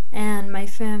 and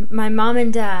my mom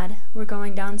and dad were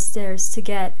going downstairs to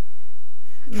get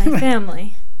my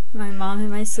family, my mom and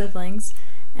my siblings,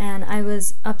 and I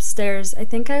was upstairs. I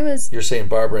think I was... You're saying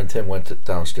Barbara and Tim went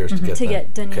downstairs to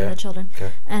get dinner and the children.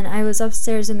 Okay. And I was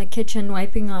upstairs in the kitchen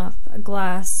wiping off a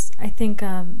glass, I think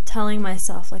telling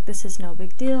myself, like, this is no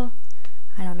big deal.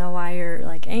 I don't know why you're,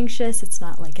 like, anxious. It's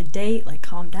not like a date. Like,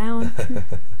 calm down.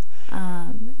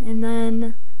 And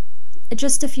then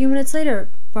just a few minutes later,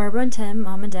 Barbara and Tim,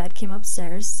 mom and dad, came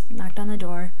upstairs, knocked on the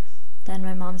door. Then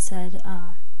my mom said,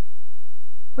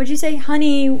 what'd you say?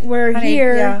 Honey, we're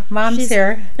here. Yeah, Mom's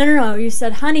here. No. You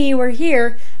said, honey, we're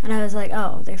here. And I was like,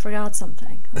 oh, they forgot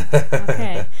something.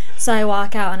 Okay. So I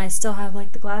walk out, and I still have,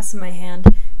 like, the glass in my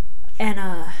hand. And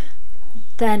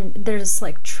then there's this,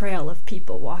 like, trail of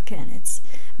people walk in. It's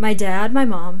my dad, my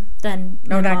mom, then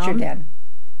my not mom. Your dad.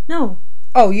 No.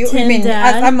 Oh, you mean,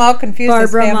 dad, I'm all confused.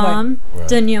 Barbara mom, right.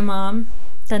 Dunya mom,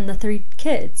 then the 3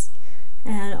 kids.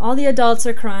 And all the adults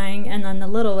are crying, and then the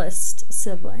littlest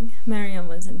sibling, Miriam,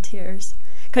 was in tears.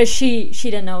 Because she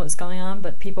didn't know what was going on,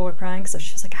 but people were crying, so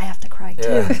she was like, I have to cry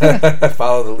too. Yeah.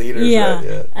 Follow the leaders. Yeah. Right?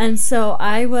 Yeah. And so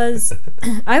I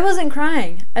wasn't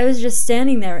crying. I was just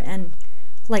standing there and,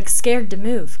 like, scared to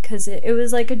move, because it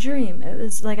was like a dream. It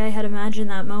was like I had imagined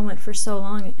that moment for so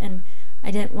long, and I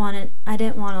didn't want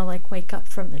to like wake up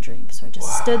from the dream, so I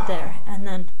just stood there. And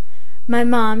then my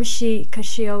mom, because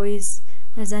she always,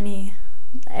 as any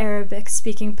Arabic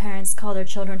speaking parents call their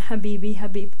children Habibi,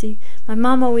 Habibti, my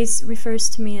mom always refers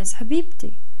to me as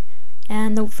Habibti.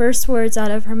 And the first words out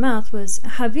of her mouth was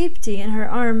Habibti, and her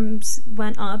arms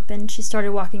went up and she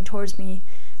started walking towards me,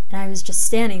 and I was just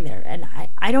standing there, and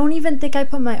I don't even think I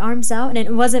put my arms out, and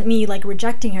it wasn't me like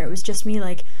rejecting her, it was just me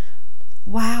like,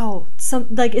 wow,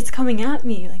 like, it's coming at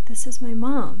me, like, this is my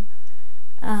mom.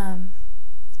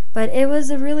 But it was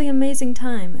a really amazing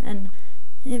time, and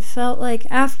it felt like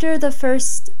after the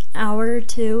first hour or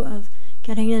two of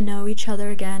getting to know each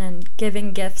other again and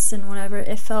giving gifts and whatever,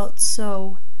 it felt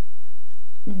so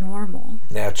normal.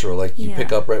 Natural, like you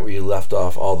pick up right where you left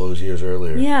off all those years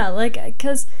earlier. Yeah, like,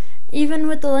 because even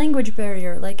with the language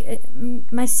barrier, like,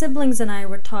 my siblings and I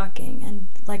were talking and,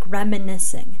 like,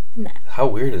 reminiscing. And how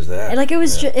weird is that? Like, it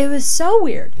was it was so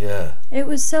weird. Yeah. It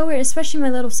was so weird, especially my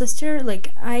little sister.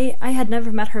 Like, I had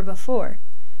never met her before.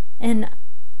 And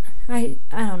I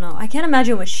don't know. I can't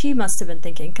imagine what she must have been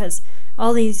thinking, because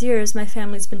all these years my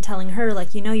family's been telling her,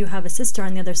 like, you have a sister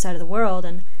on the other side of the world,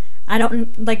 and I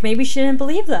don't, like, maybe she didn't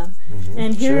believe them. Mm-hmm,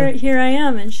 and here I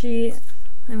am, and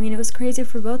it was crazy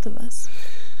for both of us.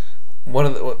 One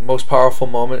of the most powerful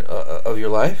moment of your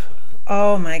life?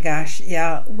 Oh my gosh,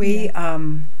 yeah.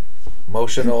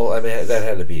 Emotional, I mean, that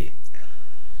had to be.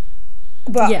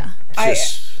 Well, yeah.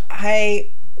 I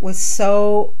was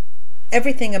so,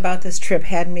 everything about this trip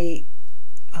had me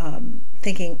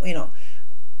thinking,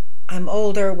 I'm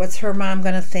older, what's her mom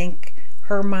going to think?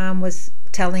 Her mom was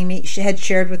telling me, she had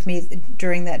shared with me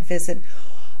during that visit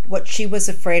what she was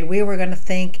afraid we were going to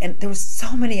think, and there was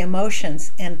so many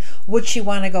emotions, and would she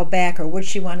want to go back or would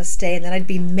she want to stay? And then I'd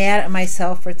be mad at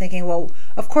myself for thinking, well,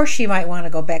 of course she might want to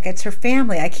go back, it's her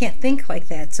family, I can't think like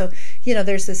that. So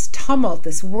there's this tumult,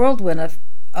 this whirlwind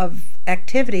of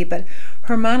activity. But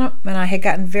her mom and I had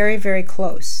gotten very, very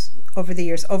close over the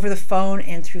years, over the phone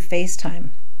and through FaceTime.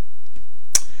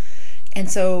 And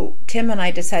so Tim and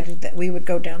I decided that we would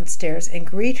go downstairs and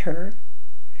greet her,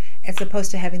 as opposed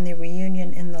to having the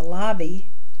reunion in the lobby,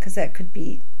 because that could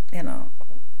be,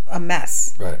 a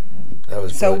mess. Right. That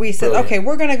was so we said, brilliant. Okay,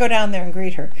 we're going to go down there and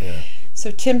greet her. Yeah.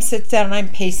 So Tim sits down, and I'm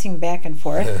pacing back and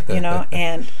forth,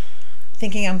 and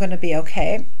thinking I'm going to be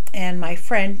okay. And my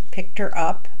friend picked her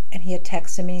up, and he had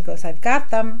texted me. He goes, I've got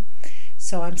them.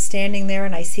 So I'm standing there,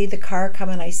 and I see the car come,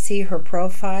 and I see her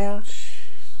profile.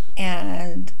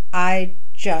 And I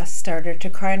just started to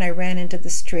cry, and I ran into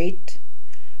the street.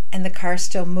 And the car's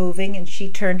still moving, and she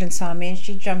turned and saw me, and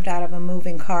she jumped out of a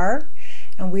moving car,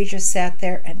 and we just sat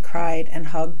there and cried and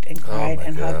hugged and cried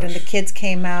and hugged, and the kids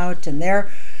came out, and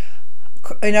they're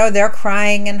they're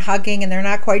crying and hugging, and they're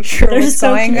not quite sure They're what's so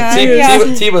going on.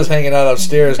 Teeba's hanging out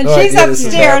upstairs. And no she's idea this is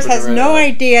upstairs, happening has right no now.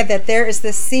 idea that there is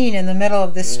this scene in the middle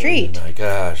of the street. Oh my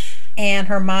gosh. And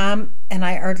her mom and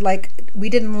I are like, we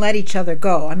didn't let each other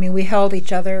go. I mean, we held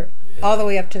each other all the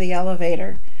way up to the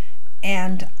elevator.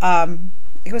 And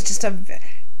it's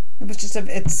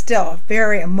still a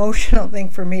very emotional thing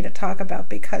for me to talk about,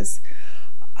 because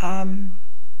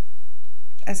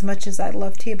as much as I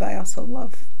love Teeba, I also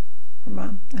love her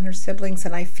mom and her siblings,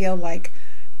 and I feel like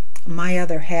my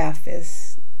other half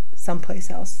is someplace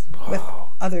else with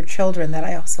other children that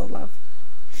I also love.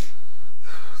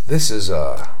 This is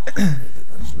the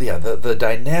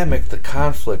dynamic, the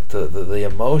conflict, the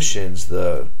emotions,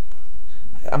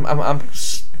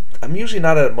 I'm usually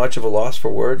not at much of a loss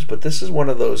for words, but this is one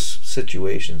of those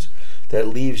situations that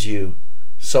leaves you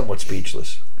somewhat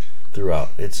speechless throughout.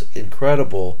 It's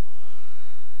incredible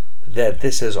that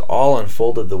this has all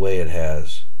unfolded the way it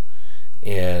has,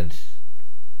 and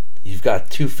you've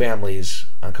got two families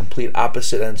on complete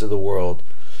opposite ends of the world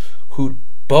who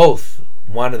both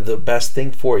wanted the best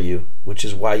thing for you, which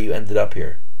is why you ended up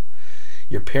here.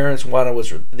 Your parents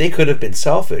they could have been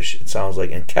selfish, it sounds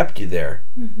like, and kept you there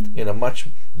in a much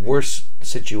worse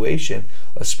situation,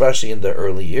 especially in the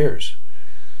early years.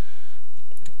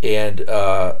 And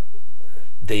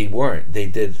they weren't.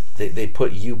 They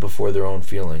put you before their own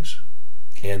feelings.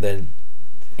 And then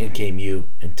in came you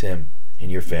and Tim and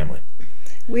your family.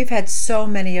 We've had so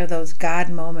many of those God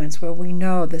moments where we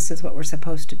know this is what we're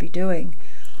supposed to be doing.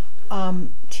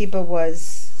 Teeba was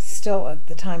still at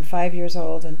the time 5 years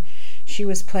old, and she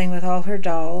was playing with all her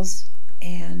dolls,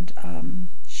 and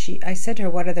I said to her,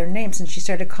 what are their names? And she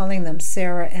started calling them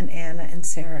Sarah and Anna and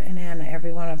Sarah and Anna,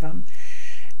 every one of them.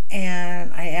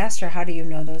 And I asked her, how do you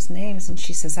know those names? And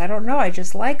she says, I don't know, I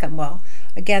just like them. Well,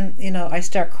 again, I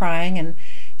start crying, and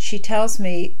she tells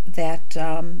me that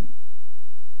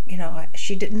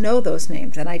she didn't know those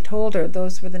names, and I told her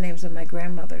those were the names of my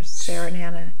grandmothers, Sarah and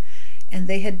Anna, and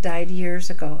they had died years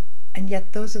ago, and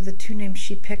yet those are the two names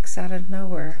she picks out of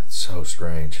nowhere. It's so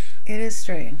strange. It is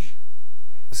strange.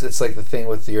 It's like the thing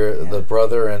with the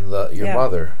brother and your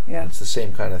mother. Yeah. It's the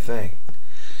same kind of thing.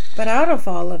 But out of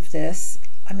all of this,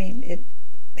 I mean, it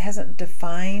hasn't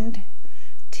defined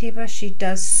Teeba. She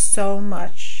does so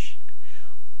much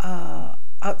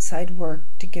outside work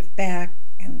to give back,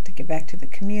 and to give back to the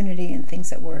community, and things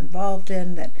that we're involved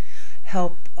in that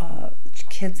help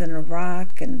kids in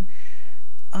Iraq, and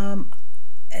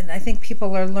I think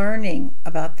people are learning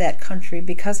about that country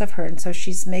because of her, and so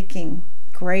she's making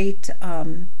great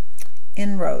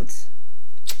inroads.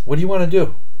 What do you want to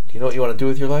do? Do you know what you want to do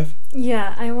with your life?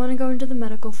 Yeah, I want to go into the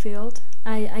medical field.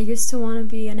 I used to want to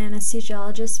be an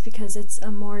anesthesiologist because it's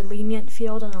a more lenient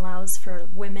field and allows for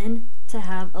women to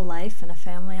have a life and a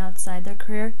family outside their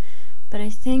career. But I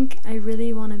think I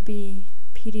really want to be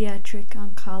pediatric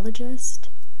oncologist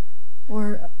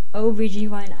or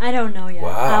OBGYN. I don't know yet.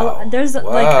 Wow.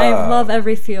 I love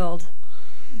every field.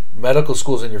 Medical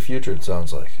school's in your future, it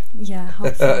sounds like. Yeah,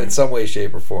 hopefully. In some way,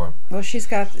 shape, or form. Well, she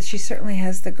certainly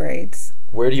has the grades.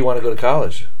 Where do you want to go to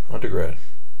college? Undergrad?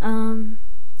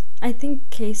 I think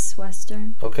Case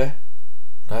Western. Okay.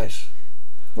 Nice.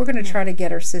 We're going to try to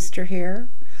get her sister here.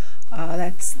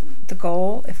 That's the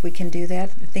goal, if we can do that.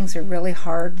 Things are really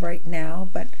hard right now,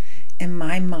 but in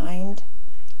my mind,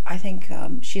 I think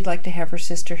she'd like to have her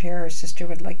sister here. Her sister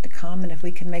would like to come, and if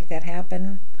we can make that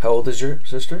happen. How old is your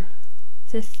sister?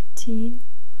 15.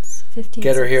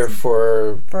 Get her 16. Here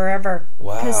for... Forever.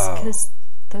 Wow. Because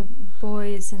the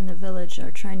boys in the village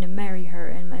are trying to marry her,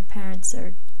 and my parents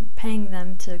are paying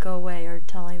them to go away or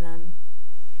telling them,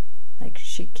 like,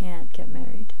 she can't get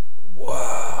married.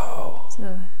 Wow.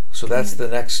 So that's the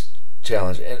next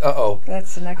challenge. And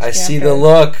that's the next I chapter. See the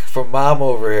look from Mom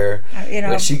over here.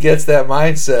 When she gets that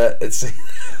mindset, it's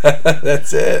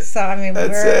that's it. So I mean,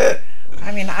 that's it.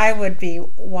 I mean, I would be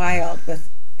wild with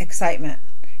excitement,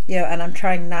 and I'm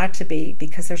trying not to be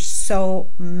because there's so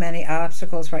many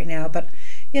obstacles right now. But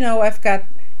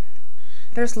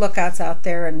there's lookouts out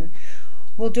there, and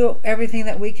we'll do everything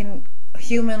that we can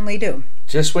humanly do.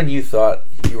 Just when you thought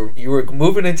you were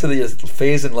moving into the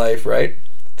phase in life, right?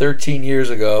 13 years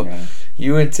ago,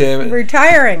 you and Tim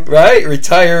retiring, right?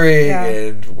 Retiring,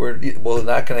 and we're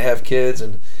not going to have kids.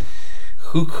 And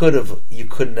you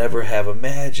could never have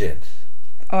imagined.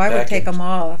 Oh, I would take them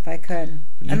all if I could,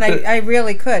 I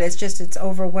really could. It's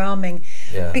overwhelming.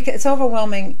 Yeah. Because it's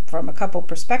overwhelming from a couple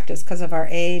perspectives because of our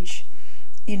age,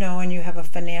 and you have a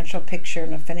financial picture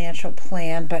and a financial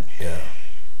plan, but. Yeah.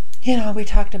 We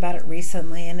talked about it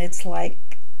recently, and it's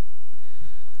like,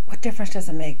 what difference does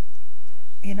it make?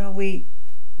 We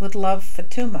would love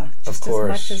Fatuma just as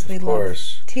much as we love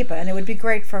Teeba, and it would be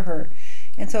great for her.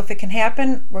 And so if it can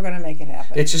happen, we're going to make it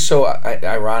happen. It's just so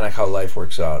ironic how life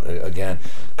works out again,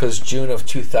 because June of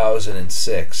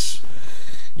 2006,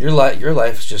 your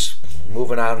life's just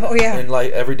moving on in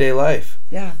everyday life.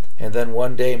 Yeah. And then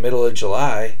one day, middle of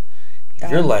July,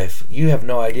 your life, you have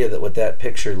no idea that what that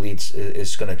picture leads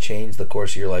is going to change the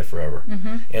course of your life forever,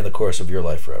 and the course of your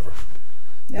life forever.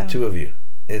 Yeah. The two of you.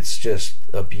 It's just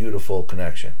a beautiful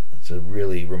connection. It's a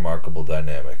really remarkable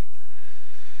dynamic.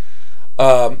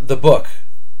 The book,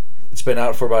 it's been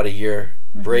out for about a year.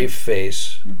 Brave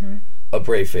Face, A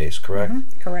Brave Face,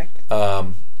 correct? Correct.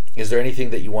 Is there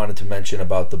anything that you wanted to mention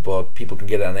about the book? People can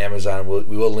get it on Amazon.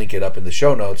 We will link it up in the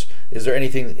show notes. Is there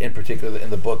anything in particular in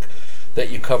the book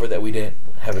that you covered that we didn't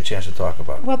have a chance to talk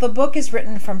about? Well, the book is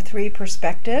written from 3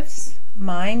 perspectives: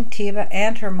 mine, Teeba,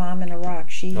 and her mom in Iraq.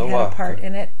 She had a part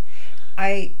in it.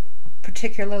 I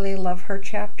particularly love her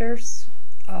chapters.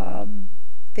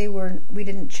 We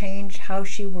didn't change how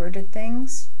she worded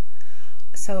things,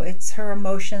 so it's her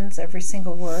emotions, every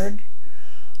single word,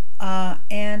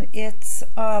 and it's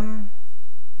a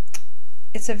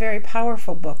very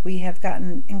powerful book. We have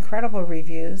gotten incredible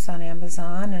reviews on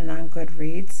Amazon and on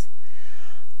Goodreads.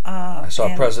 I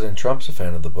saw President Trump's a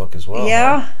fan of the book as well.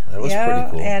 Yeah, huh? That was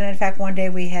pretty cool. And in fact, one day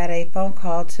we had a phone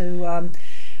call to.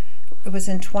 It was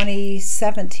in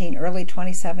 2017, early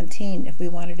 2017, if we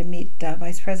wanted to meet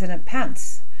Vice President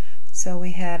Pence. So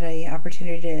we had an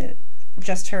opportunity to,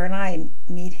 just her and I,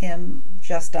 meet him,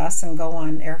 just us, and go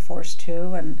on Air Force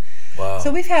Two. And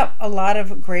so we've had a lot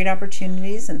of great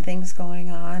opportunities and things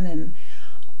going on. And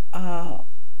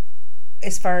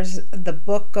as far as the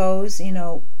book goes,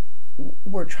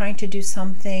 we're trying to do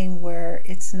something where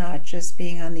it's not just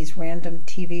being on these random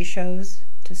TV shows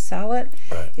to sell it.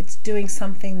 Right. It's doing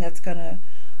something that's going to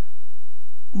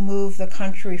move the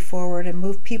country forward and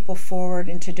move people forward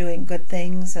into doing good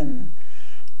things and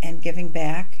giving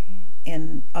back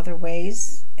in other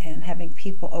ways and having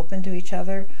people open to each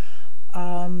other.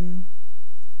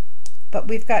 But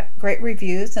we've got great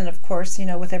reviews, and of course,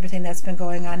 with everything that's been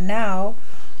going on now,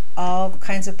 all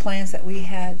kinds of plans that we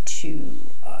had to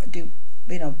do,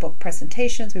 book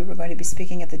presentations. We were going to be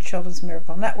speaking at the Children's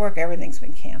Miracle Network. Everything's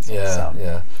been canceled.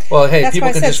 Yeah. Well, hey, that's people why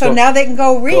I can said, just so now they can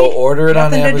go read. Go order it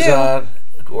on Amazon,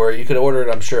 or you could order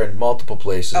it, I'm sure, in multiple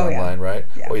places online, right?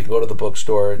 Yeah. Or you can go to the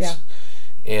bookstore.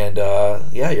 And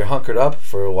you're hunkered up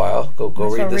for a while. Go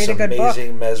read this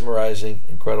amazing, mesmerizing,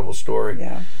 incredible story.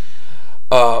 Yeah.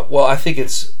 Well, I think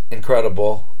it's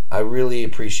incredible. I really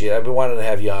appreciate it. I've been wanting to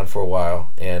have you on for a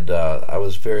while, and I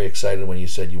was very excited when you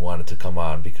said you wanted to come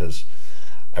on, because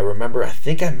I remember, I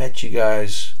think I met you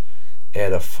guys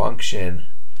at a function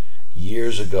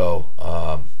years ago.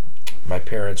 My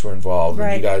parents were involved,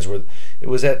 and you guys were. It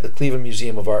was at the Cleveland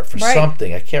Museum of Art for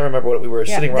something. I can't remember what we were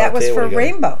sitting around the table. That was for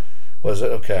Rainbow. Was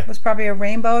it? Okay. It was probably a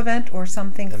rainbow event or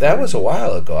something. And that was a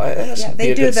while ago.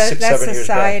 They do that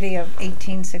Society of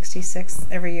 1866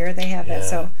 every year. They have that.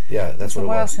 So that's what it was. It's a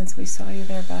while since we saw you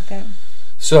there about that.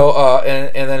 So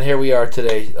and then here we are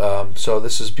today. So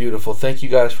this is beautiful. Thank you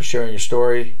guys for sharing your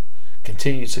story.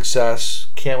 Continued success.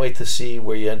 Can't wait to see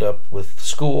where you end up with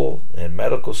school and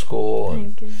medical school.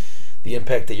 Thank you. The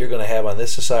impact that you're going to have on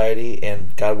this society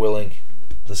and, God willing,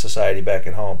 the society back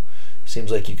at home.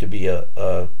 Seems like you could be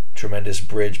a tremendous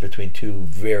bridge between two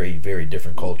very, very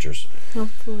different cultures.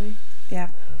 Hopefully.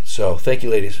 Yeah. So thank you,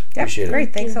 ladies. Appreciate it.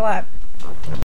 Great. Thanks a lot.